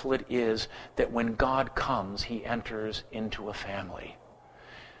beautiful it is that when God comes, he enters into a family.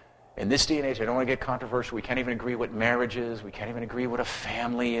 In this day and age, I don't want to get controversial. We can't even agree what marriage is. We can't even agree what a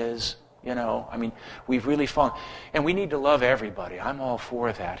family is. You know, I mean, we've really fallen. And we need to love everybody. I'm all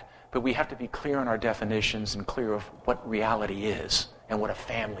for that. But we have to be clear on our definitions and clear of what reality is and what a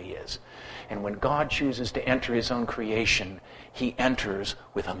family is. And when God chooses to enter his own creation, he enters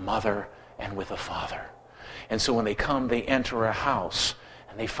with a mother and with a father. And so when they come, they enter a house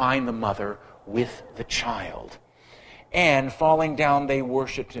and they find the mother with the child. And falling down, they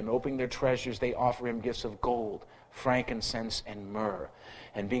worshipped him. Opening their treasures, they offer him gifts of gold, frankincense, and myrrh.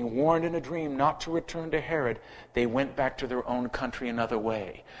 And being warned in a dream not to return to Herod, they went back to their own country another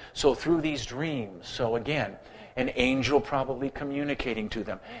way. So through these dreams, so again, an angel probably communicating to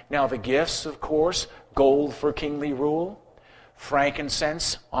them. Now the gifts, of course, gold for kingly rule,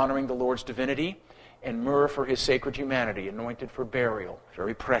 frankincense, honoring the Lord's divinity, and myrrh for his sacred humanity, anointed for burial,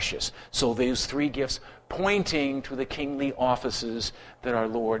 very precious. So those three gifts pointing to the kingly offices that our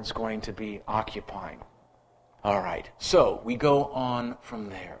Lord's going to be occupying. All right, so we go on from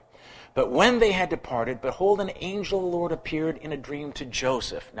there. But when they had departed, behold, an angel of the Lord appeared in a dream to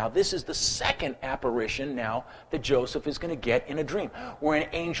Joseph. Now this is the second apparition now that Joseph is going to get in a dream, where an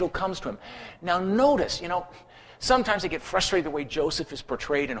angel comes to him. Now notice, sometimes I get frustrated the way Joseph is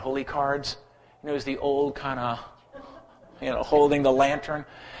portrayed in holy cards. There's the old kind of, holding the lantern.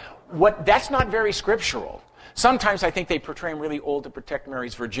 That's not very scriptural. Sometimes I think they portray him really old to protect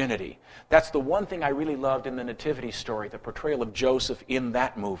Mary's virginity. That's the one thing I really loved in the Nativity story, the portrayal of Joseph in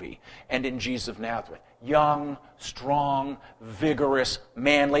that movie and in Jesus of Nazareth. Young, strong, vigorous,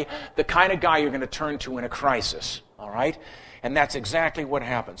 manly, the kind of guy you're going to turn to in a crisis, all right? And that's exactly what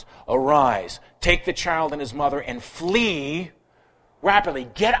happens. Arise, take the child and his mother, and flee rapidly.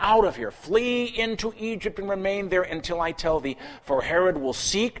 Get out of here. Flee into Egypt and remain there until I tell thee, for Herod will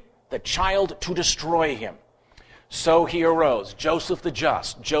seek the child to destroy him. So he arose, Joseph the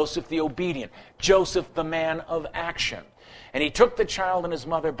just, Joseph the obedient, Joseph the man of action. And he took the child and his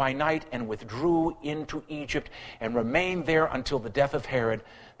mother by night and withdrew into Egypt and remained there until the death of Herod,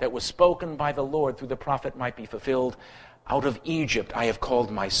 that was spoken by the Lord through the prophet might be fulfilled. Out of Egypt I have called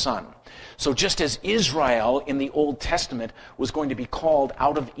my son. So just as Israel in the Old Testament was going to be called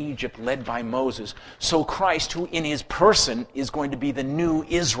out of Egypt, led by Moses, so Christ, who in his person is going to be the new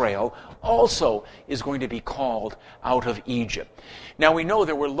Israel, also is going to be called out of Egypt. Now we know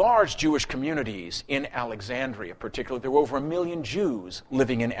there were large Jewish communities in Alexandria, particularly. There were over 1 million Jews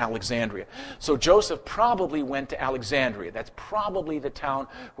living in Alexandria. So Joseph probably went to Alexandria. That's probably the town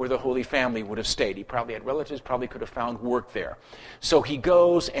where the Holy Family would have stayed. He probably had relatives, probably could have found work there. So he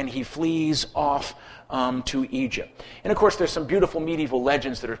goes and he flees off to Egypt. And of course there's some beautiful medieval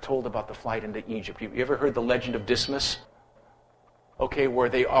legends that are told about the flight into Egypt. You ever heard the legend of Dismas? Okay, where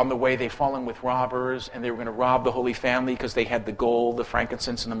on the way they fall in with robbers, and they were going to rob the Holy Family because they had the gold, the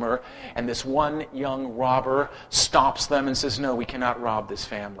frankincense, and the myrrh. And this one young robber stops them and says, no, we cannot rob this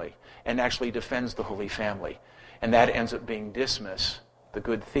family, and actually defends the Holy Family. And that ends up being Dismas, the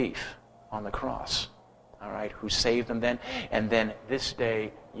good thief on the cross, all right, who saved them then. And then this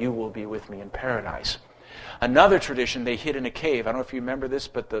day you will be with me in paradise. Another tradition, they hid in a cave. I don't know if you remember this,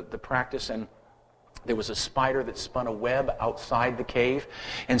 but the practice, and there was a spider that spun a web outside the cave.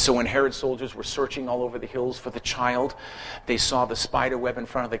 And so when Herod's soldiers were searching all over the hills for the child, they saw the spider web in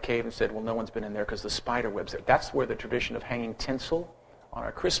front of the cave and said, well, no one's been in there because the spider web's there. That's where the tradition of hanging tinsel on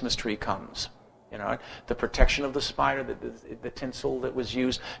our Christmas tree comes. You know, the protection of the spider, the tinsel that was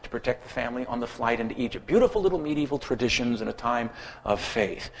used to protect the family on the flight into Egypt. Beautiful little medieval traditions in a time of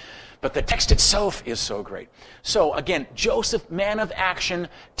faith. But the text itself is so great. So again, Joseph, man of action,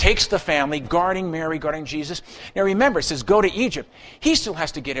 takes the family, guarding Mary, guarding Jesus. Now remember, it says go to Egypt. He still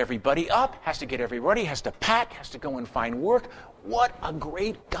has to get everybody up, has to get everybody, has to pack, has to go and find work. What a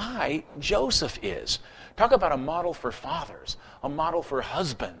great guy Joseph is. Talk about a model for fathers, a model for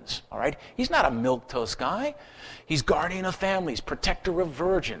husbands, all right? He's not a milquetoast guy. He's guardian of families, protector of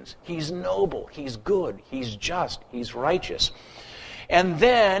virgins. He's noble, he's good, he's just, he's righteous. And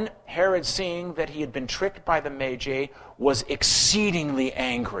then Herod, seeing that he had been tricked by the Magi, was exceedingly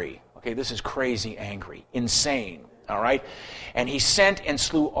angry. Okay, this is crazy angry, insane. All right? And he sent and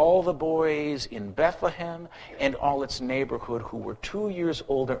slew all the boys in Bethlehem and all its neighborhood who were 2 years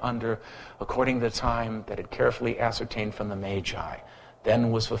old or under, according to the time that had carefully ascertained from the Magi.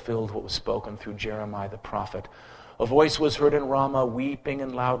 Then was fulfilled what was spoken through Jeremiah the prophet. A voice was heard in Ramah, weeping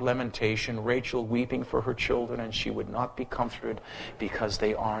and loud lamentation, Rachel weeping for her children, and she would not be comforted because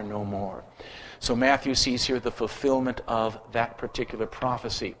they are no more. So Matthew sees here the fulfillment of that particular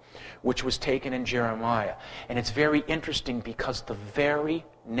prophecy, which was taken in Jeremiah. And it's very interesting because the very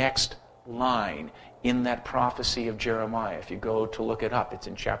next line in that prophecy of Jeremiah, if you go to look it up, it's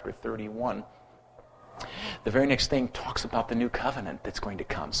in chapter 31. The very next thing talks about the new covenant that's going to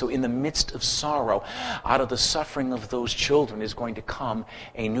come. So in the midst of sorrow, out of the suffering of those children is going to come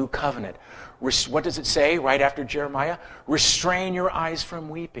a new covenant. What does it say right after Jeremiah? Restrain your eyes from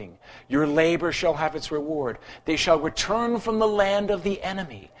weeping. Your labor shall have its reward. They shall return from the land of the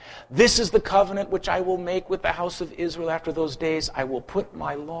enemy. This is the covenant which I will make with the house of Israel after those days. I will put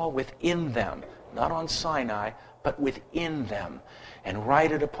my law within them, not on Sinai, but within them, and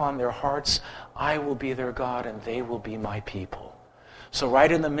write it upon their hearts. I will be their God, and they will be my people. So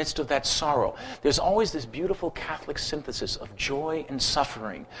right in the midst of that sorrow, there's always this beautiful Catholic synthesis of joy and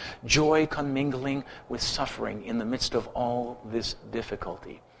suffering, joy commingling with suffering in the midst of all this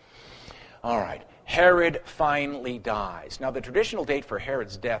difficulty. All right. Herod finally dies. Now, the traditional date for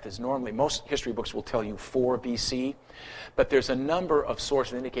Herod's death is normally, most history books will tell you 4 BC, but there's a number of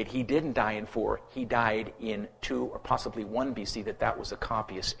sources that indicate he didn't die in 4. He died in 2 or possibly 1 BC, that was a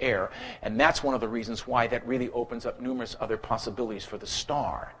copyist error. And that's one of the reasons why that really opens up numerous other possibilities for the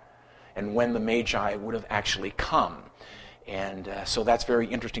star and when the Magi would have actually come. And so that's very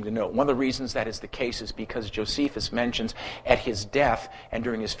interesting to note. One of the reasons that is the case is because Josephus mentions at his death and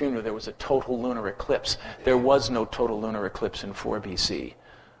during his funeral there was a total lunar eclipse. There was no total lunar eclipse in 4 BC,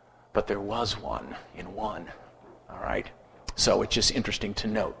 but there was one in 1. All right? So it's just interesting to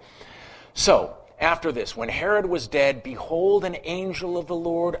note. So, after this, when Herod was dead, behold, an angel of the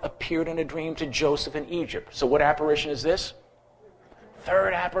Lord appeared in a dream to Joseph in Egypt. So what apparition is this?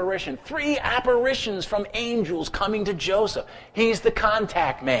 3rd apparition. 3 apparitions from angels coming to Joseph. He's the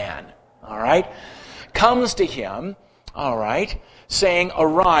contact man. All right? Comes to him, all right, saying,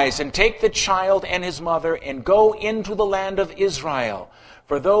 arise and take the child and his mother and go into the land of Israel.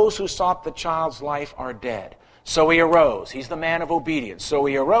 For those who sought the child's life are dead. So he arose. He's the man of obedience. So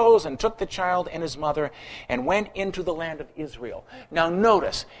he arose and took the child and his mother and went into the land of Israel. Now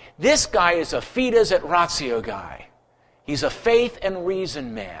notice, this guy is a fides et ratio guy. He's a faith and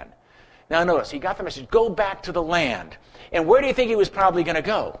reason man. Now notice, he got the message, go back to the land. And where do you think he was probably going to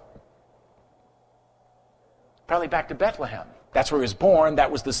go? Probably back to Bethlehem. That's where he was born.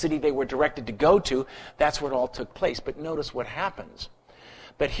 That was the city they were directed to go to. That's where it all took place. But notice what happens.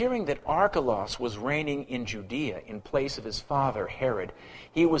 But hearing that Archelaus was reigning in Judea in place of his father Herod,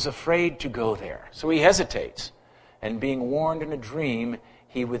 he was afraid to go there. So he hesitates. And being warned in a dream,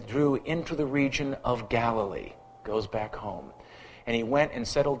 he withdrew into the region of Galilee. Goes back home. And he went and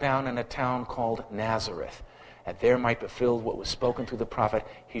settled down in a town called Nazareth, that there might be fulfilled what was spoken through the prophet,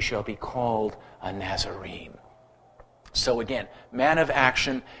 he shall be called a Nazarene. So again, man of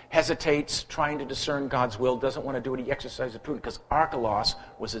action, hesitates, trying to discern God's will, doesn't want to do it. He exercises prudence because Archelaus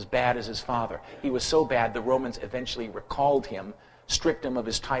was as bad as his father. He was so bad the Romans eventually recalled him, stripped him of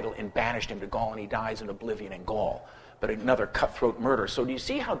his title, and banished him to Gaul, and he dies in oblivion in Gaul. But another cutthroat murder. So do you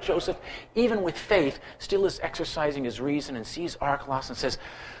see how Joseph, even with faith, still is exercising his reason and sees Archelaus and says,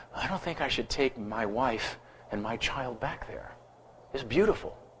 I don't think I should take my wife and my child back there. It's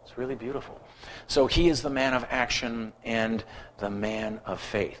beautiful. It's really beautiful. So he is the man of action and the man of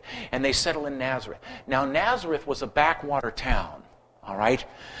faith. And they settle in Nazareth. Now, Nazareth was a backwater town, all right?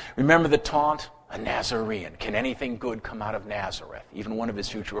 Remember the taunt? A Nazarene. Can anything good come out of Nazareth? Even one of his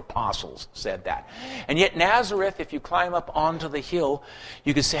future apostles said that. And yet Nazareth, if you climb up onto the hill,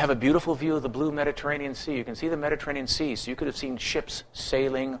 you can have a beautiful view of the blue Mediterranean Sea. You can see the Mediterranean Sea, so you could have seen ships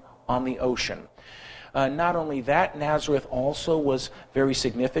sailing on the ocean. Not only that, Nazareth also was very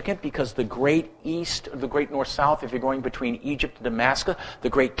significant because the great east, the great north-south, if you're going between Egypt and Damascus, the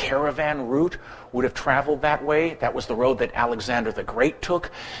great caravan route would have traveled that way. That was the road that Alexander the Great took.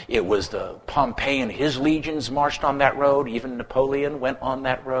 It was the Pompey and his legions marched on that road. Even Napoleon went on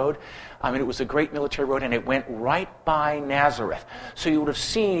that road. I mean, it was a great military road, and it went right by Nazareth. So you would have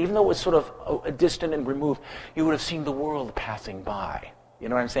seen, even though it was sort of distant and removed, you would have seen the world passing by. You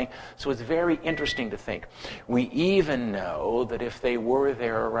know what I'm saying? So it's very interesting to think. We even know that if they were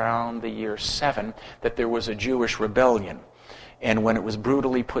there around the year 7, that there was a Jewish rebellion. And when it was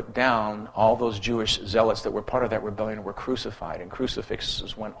brutally put down, all those Jewish zealots that were part of that rebellion were crucified. And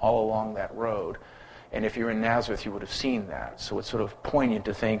crucifixes went all along that road. And if you're in Nazareth, you would have seen that. So it's sort of poignant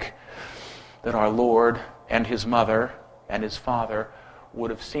to think that our Lord and his mother and his father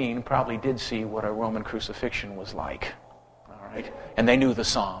would have seen, probably did see, what a Roman crucifixion was like. Right? And they knew the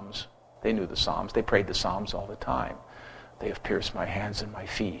Psalms. They knew the Psalms. They prayed the Psalms all the time. They have pierced my hands and my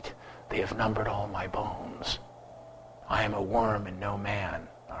feet. They have numbered all my bones. I am a worm and no man.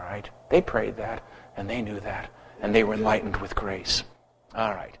 All right? They prayed that, and they knew that, and they were enlightened with grace.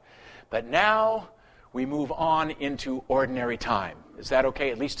 All right. But now we move on into ordinary time. Is that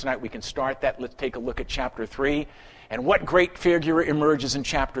okay? At least tonight we can start that. Let's take a look at chapter 3. And what great figure emerges in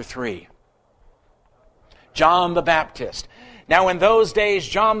chapter 3? John the Baptist. Now in those days,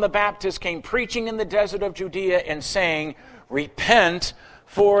 John the Baptist came preaching in the desert of Judea and saying, repent,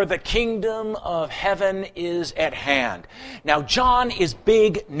 for the kingdom of heaven is at hand. Now John is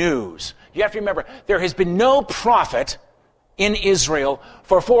big news. You have to remember, there has been no prophet in Israel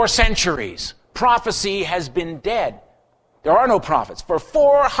for 4 centuries. Prophecy has been dead. There are no prophets. For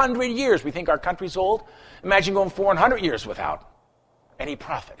 400 years, we think our country's old. Imagine going 400 years without any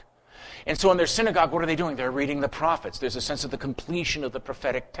prophet. And so in their synagogue, what are they doing? They're reading the prophets. There's a sense of the completion of the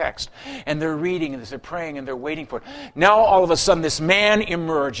prophetic text. And they're reading, and they're praying, and they're waiting for it. Now, all of a sudden, this man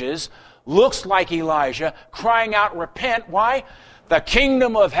emerges, looks like Elijah, crying out, repent. Why? The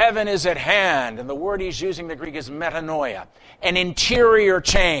kingdom of heaven is at hand. And the word he's using in the Greek is metanoia, an interior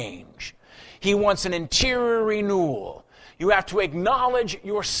change. He wants an interior renewal. You have to acknowledge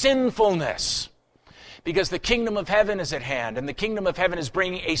your sinfulness. Because the kingdom of heaven is at hand, and the kingdom of heaven is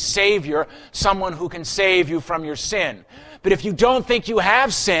bringing a Savior, someone who can save you from your sin. But if you don't think you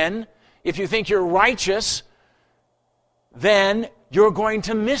have sin, if you think you're righteous, then you're going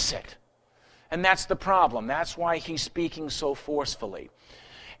to miss it. And that's the problem. That's why he's speaking so forcefully.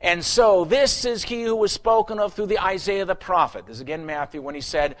 And so this is he who was spoken of through the Isaiah the prophet. This is again Matthew when he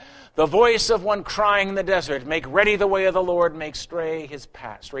said, the voice of one crying in the desert, make ready the way of the Lord, make straight his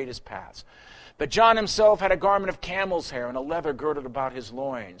paths. But John himself had a garment of camel's hair and a leather girded about his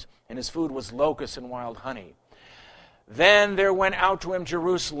loins, and his food was locusts and wild honey. Then there went out to him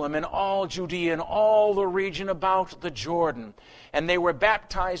Jerusalem and all Judea and all the region about the Jordan, and they were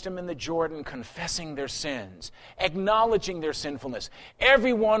baptized him in the Jordan, confessing their sins, acknowledging their sinfulness.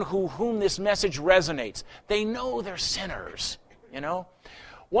 Everyone whom this message resonates, they know they're sinners, you know.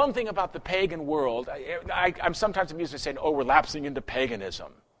 One thing about the pagan world, I'm sometimes amused at saying, oh, we're lapsing into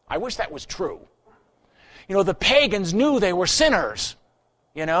paganism. I wish that was true. You know, the pagans knew they were sinners,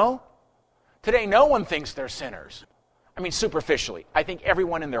 you know? Today, no one thinks they're sinners. I mean, superficially. I think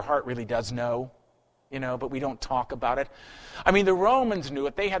everyone in their heart really does know, you know, but we don't talk about it. I mean, the Romans knew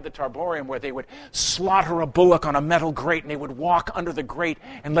it. They had the Tarborium where they would slaughter a bullock on a metal grate, and they would walk under the grate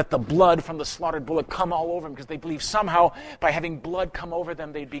and let the blood from the slaughtered bullock come all over them, because they believed somehow by having blood come over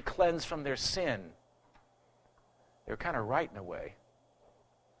them, they'd be cleansed from their sin. They were kind of right in a way.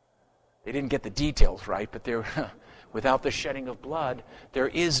 They didn't get the details right, but without the shedding of blood, there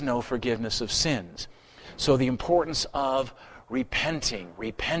is no forgiveness of sins. So the importance of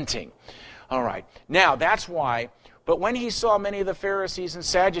repenting. All right. Now, that's why, but when he saw many of the Pharisees and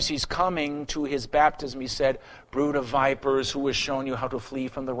Sadducees coming to his baptism, he said, brood of vipers, who has shown you how to flee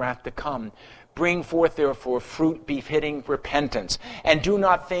from the wrath to come? Bring forth, therefore, fruit befitting repentance. And do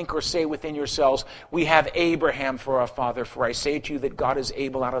not think or say within yourselves, we have Abraham for our father. For I say to you that God is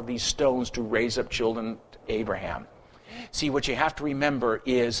able out of these stones to raise up children to Abraham. See, what you have to remember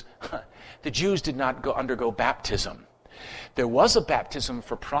is the Jews did not undergo baptism. There was a baptism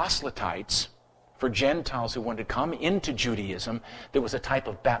for proselytes, for Gentiles who wanted to come into Judaism. There was a type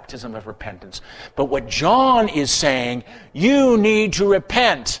of baptism of repentance. But what John is saying, you need to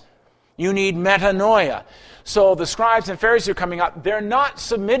repent. You need metanoia. So the scribes and Pharisees are coming up. They're not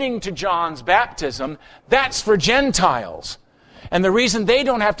submitting to John's baptism. That's for Gentiles. And the reason they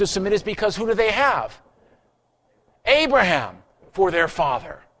don't have to submit is because who do they have? Abraham for their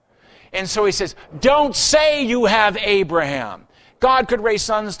father. And so he says, don't say you have Abraham. God could raise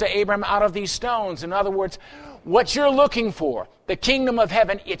sons to Abraham out of these stones. In other words, what you're looking for, the kingdom of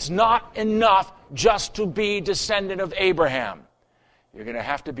heaven, it's not enough just to be descendant of Abraham. You're going to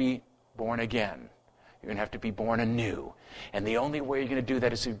have to be born again. You're going to have to be born anew. And the only way you're going to do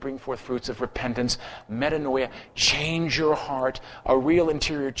that is to bring forth fruits of repentance, metanoia, change your heart, a real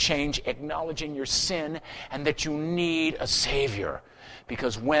interior change, acknowledging your sin and that you need a Savior.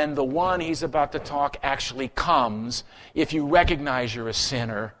 Because when the one he's about to talk actually comes, if you recognize you're a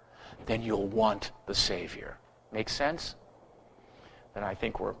sinner, then you'll want the Savior. Make sense? Then I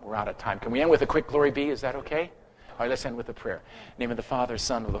think we're out of time. Can we end with a quick glory be? Is that okay? All right, let's end with a prayer. In the name of the Father,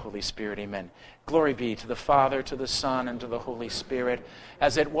 Son, and the Holy Spirit, amen. Glory be to the Father, to the Son, and to the Holy Spirit,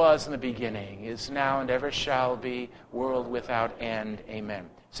 as it was in the beginning, is now, and ever shall be, world without end, amen.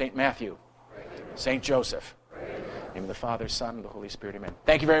 St. Matthew, St. Joseph, in the name of the Father, Son, and the Holy Spirit, amen.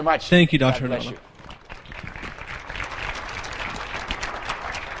 Thank you very much. Thank you, Dr. God bless O'Donnell. you.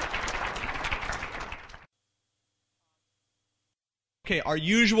 Okay, our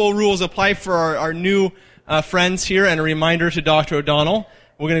usual rules apply for our new friends here, and a reminder to Dr. O'Donnell.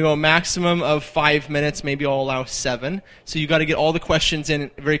 We're going to go a maximum of 5 minutes. Maybe I'll allow 7. So you got to get all the questions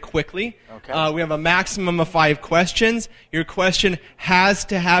in very quickly. Okay. We have a maximum of 5 questions. Your question has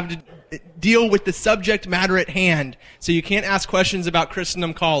to deal with the subject matter at hand. So you can't ask questions about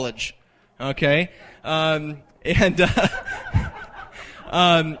Christendom College. Okay? It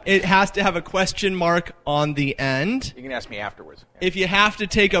has to have a question mark on the end. You can ask me afterwards. If you have to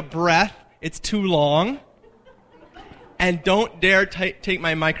take a breath, it's too long. And don't dare take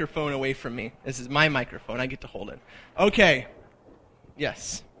my microphone away from me. This is my microphone. I get to hold it. Okay.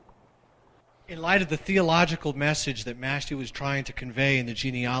 Yes. In light of the theological message that Matthew was trying to convey in the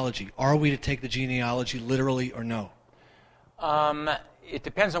genealogy, are we to take the genealogy literally or no? It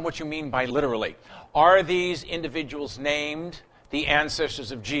depends on what you mean by literally. Are these individuals named the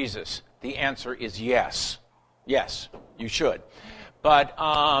ancestors of Jesus? The answer is yes. Yes, you should. But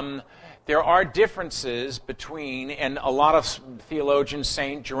there are differences between, and a lot of theologians,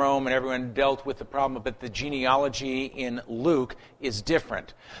 St. Jerome and everyone dealt with the problem, but the genealogy in Luke is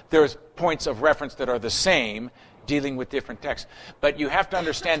different. There's points of reference that are the same, dealing with different texts. But you have to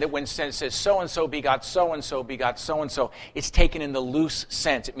understand that when it says so-and-so begot so-and-so begot so-and-so, it's taken in the loose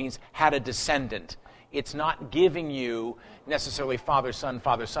sense. It means had a descendant. It's not giving you necessarily father, son,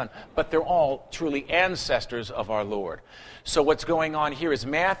 but they're all truly ancestors of our Lord. So what's going on here is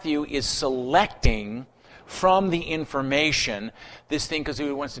Matthew is selecting from the information this thing, because he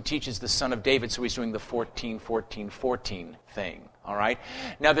wants to teach is the son of David, so he's doing the 14 thing. All right?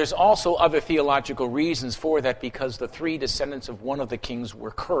 Now, there's also other theological reasons for that, because the 3 descendants of one of the kings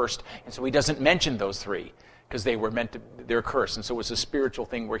were cursed, and so he doesn't mention those 3. Because they're cursed. And so it's a spiritual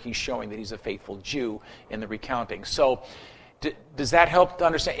thing where he's showing that he's a faithful Jew in the recounting. So does that help to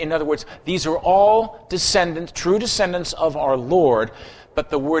understand? In other words, these are all descendants, true descendants of our Lord, but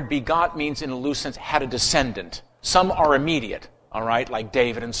the word begot means in a loose sense had a descendant. Some are immediate, all right, like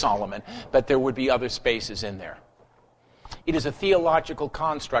David and Solomon, but there would be other spaces in there. It is a theological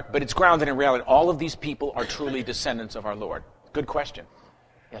construct, but it's grounded in reality. All of these people are truly descendants of our Lord. Good question.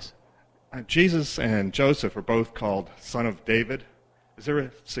 Yes? Jesus and Joseph are both called son of David. Is there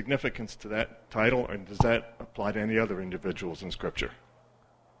a significance to that title, and does that apply to any other individuals in Scripture?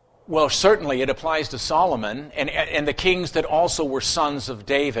 Well, certainly it applies to Solomon and the kings that also were sons of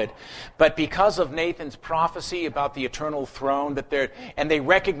David. But because of Nathan's prophecy about the eternal throne, and they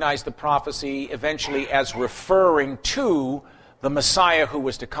recognize the prophecy eventually as referring to the Messiah who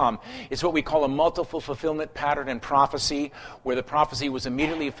was to come. It's what we call a multiple fulfillment pattern in prophecy, where the prophecy was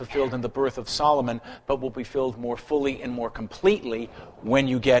immediately fulfilled in the birth of Solomon, but will be filled more fully and more completely when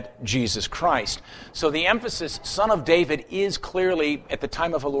you get Jesus Christ. So the emphasis, Son of David, is clearly, at the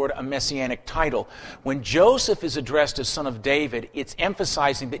time of the Lord, a messianic title. When Joseph is addressed as Son of David, it's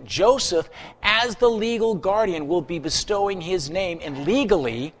emphasizing that Joseph, as the legal guardian, will be bestowing his name, and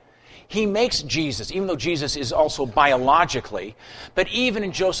legally, he makes Jesus, even though Jesus is also biologically, but even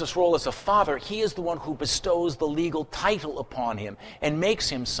in Joseph's role as a father, he is the one who bestows the legal title upon him and makes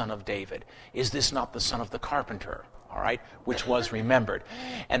him Son of David. Is this not the son of the carpenter? All right, which was remembered.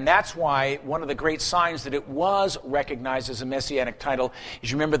 And that's why one of the great signs that it was recognized as a messianic title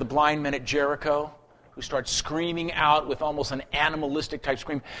is, you remember the blind men at Jericho, who start screaming out with almost an animalistic type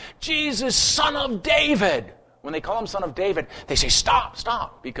scream, Jesus, Son of David! When they call him Son of David, they say, stop,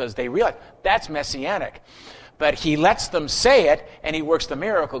 stop, because they realize that's messianic. But he lets them say it, and he works the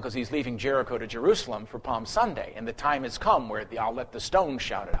miracle because he's leaving Jericho to Jerusalem for Palm Sunday, and the time has come where I'll let the stone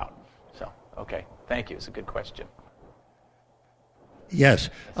shout it out. So, okay, thank you. It's a good question. Yes,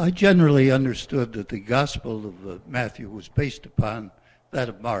 I generally understood that the Gospel of Matthew was based upon that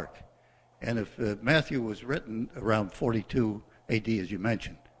of Mark. And if Matthew was written around 42 AD, as you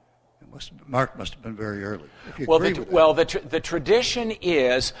mentioned, Mark must have been very early. The tradition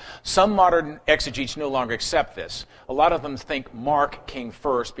is, some modern exegetes no longer accept this. A lot of them think Mark came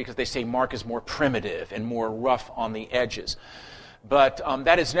first because they say Mark is more primitive and more rough on the edges. But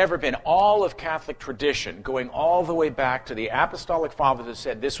that has never been. All of Catholic tradition, going all the way back to the Apostolic Fathers, that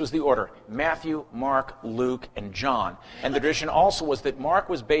said this was the order: Matthew, Mark, Luke, and John. And the tradition also was that Mark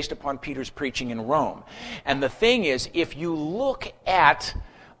was based upon Peter's preaching in Rome. And the thing is, if you look at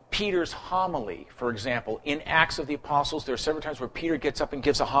Peter's homily, for example, in Acts of the Apostles, there are several times where Peter gets up and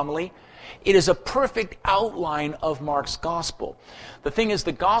gives a homily. It is a perfect outline of Mark's gospel. The thing is,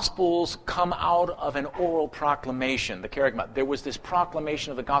 the gospels come out of an oral proclamation, the kerygma. There was this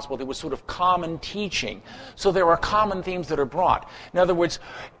proclamation of the gospel. There was sort of common teaching. So there are common themes that are brought. In other words,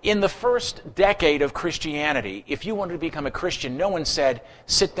 in the first decade of Christianity, if you wanted to become a Christian, no one said,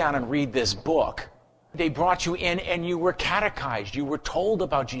 sit down and read this book. They brought you in and you were catechized. You were told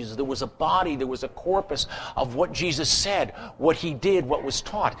about Jesus. There was a body, there was a corpus of what Jesus said, what he did, what was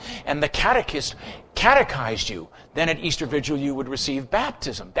taught. And the catechist catechized you. Then at Easter Vigil you would receive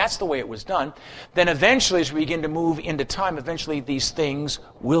baptism. That's the way it was done. Then eventually, as we begin to move into time, eventually these things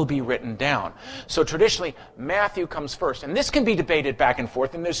will be written down. So traditionally, Matthew comes first. And this can be debated back and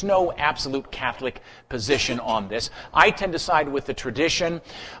forth, and there's no absolute Catholic position on this. I tend to side with the tradition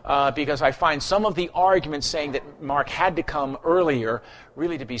because I find some of the arguments saying that Mark had to come earlier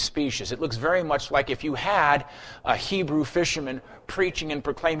really to be specious. It looks very much like if you had a Hebrew fisherman preaching and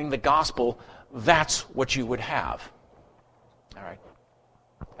proclaiming the gospel, that's what you would have. All right.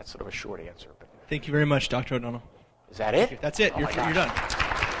 That's sort of a short answer. But thank you very much, Dr. O'Donnell. Is that it? That's it. You're done.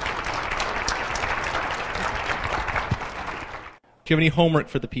 Do you have any homework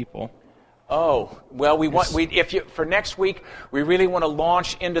for the people? Oh, well, for next week, we really want to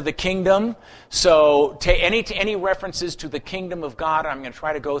launch into the kingdom. So any references to the kingdom of God, I'm going to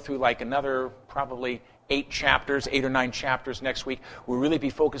try to go through like another probably 8 or 9 chapters next week. We'll really be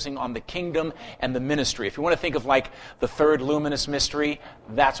focusing on the kingdom and the ministry. If you want to think of like the third luminous mystery,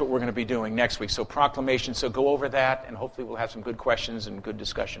 that's what we're going to be doing next week. So proclamation, so go over that, and hopefully we'll have some good questions and good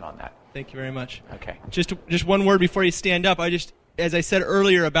discussion on that. Thank you very much. Okay. Just one word before you stand up. As I said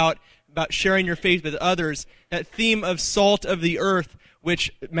earlier about sharing your faith with others, that theme of salt of the earth,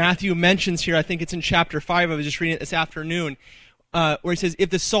 which Matthew mentions here, I think it's in chapter 5, I was just reading it this afternoon, where he says, if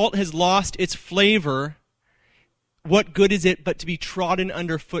the salt has lost its flavor, what good is it but to be trodden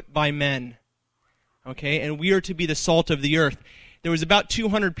underfoot by men? Okay, and we are to be the salt of the earth. There was about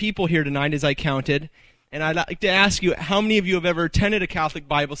 200 people here tonight, as I counted, and I'd like to ask you, how many of you have ever attended a Catholic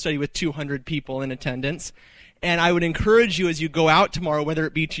Bible study with 200 people in attendance? And I would encourage you, as you go out tomorrow, whether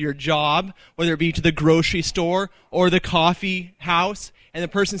it be to your job, whether it be to the grocery store or the coffee house, and the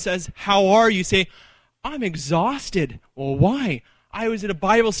person says, how are you? Say, I'm exhausted. Well, why? I was at a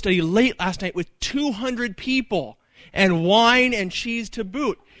Bible study late last night with 200 people, and wine and cheese to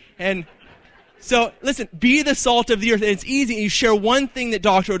boot. And So, listen, be the salt of the earth. And it's easy. You share one thing that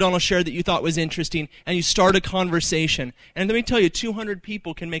Dr. O'Donnell shared that you thought was interesting, and you start a conversation. And let me tell you, 200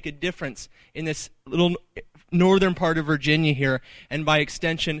 people can make a difference in this little northern part of Virginia here, and by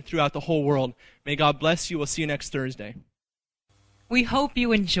extension, throughout the whole world. May God bless you. We'll see you next Thursday. We hope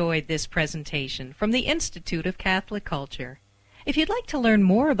you enjoyed this presentation from the Institute of Catholic Culture. If you'd like to learn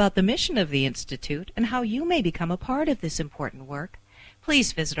more about the mission of the Institute and how you may become a part of this important work,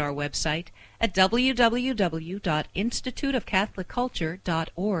 please visit our website at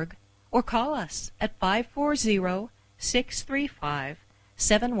www.instituteofcatholicculture.org or call us at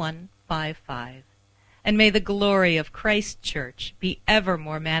 540-635-7155. And may the glory of Christ Church be ever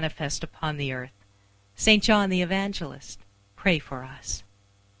more manifest upon the earth. St. John the Evangelist, pray for us.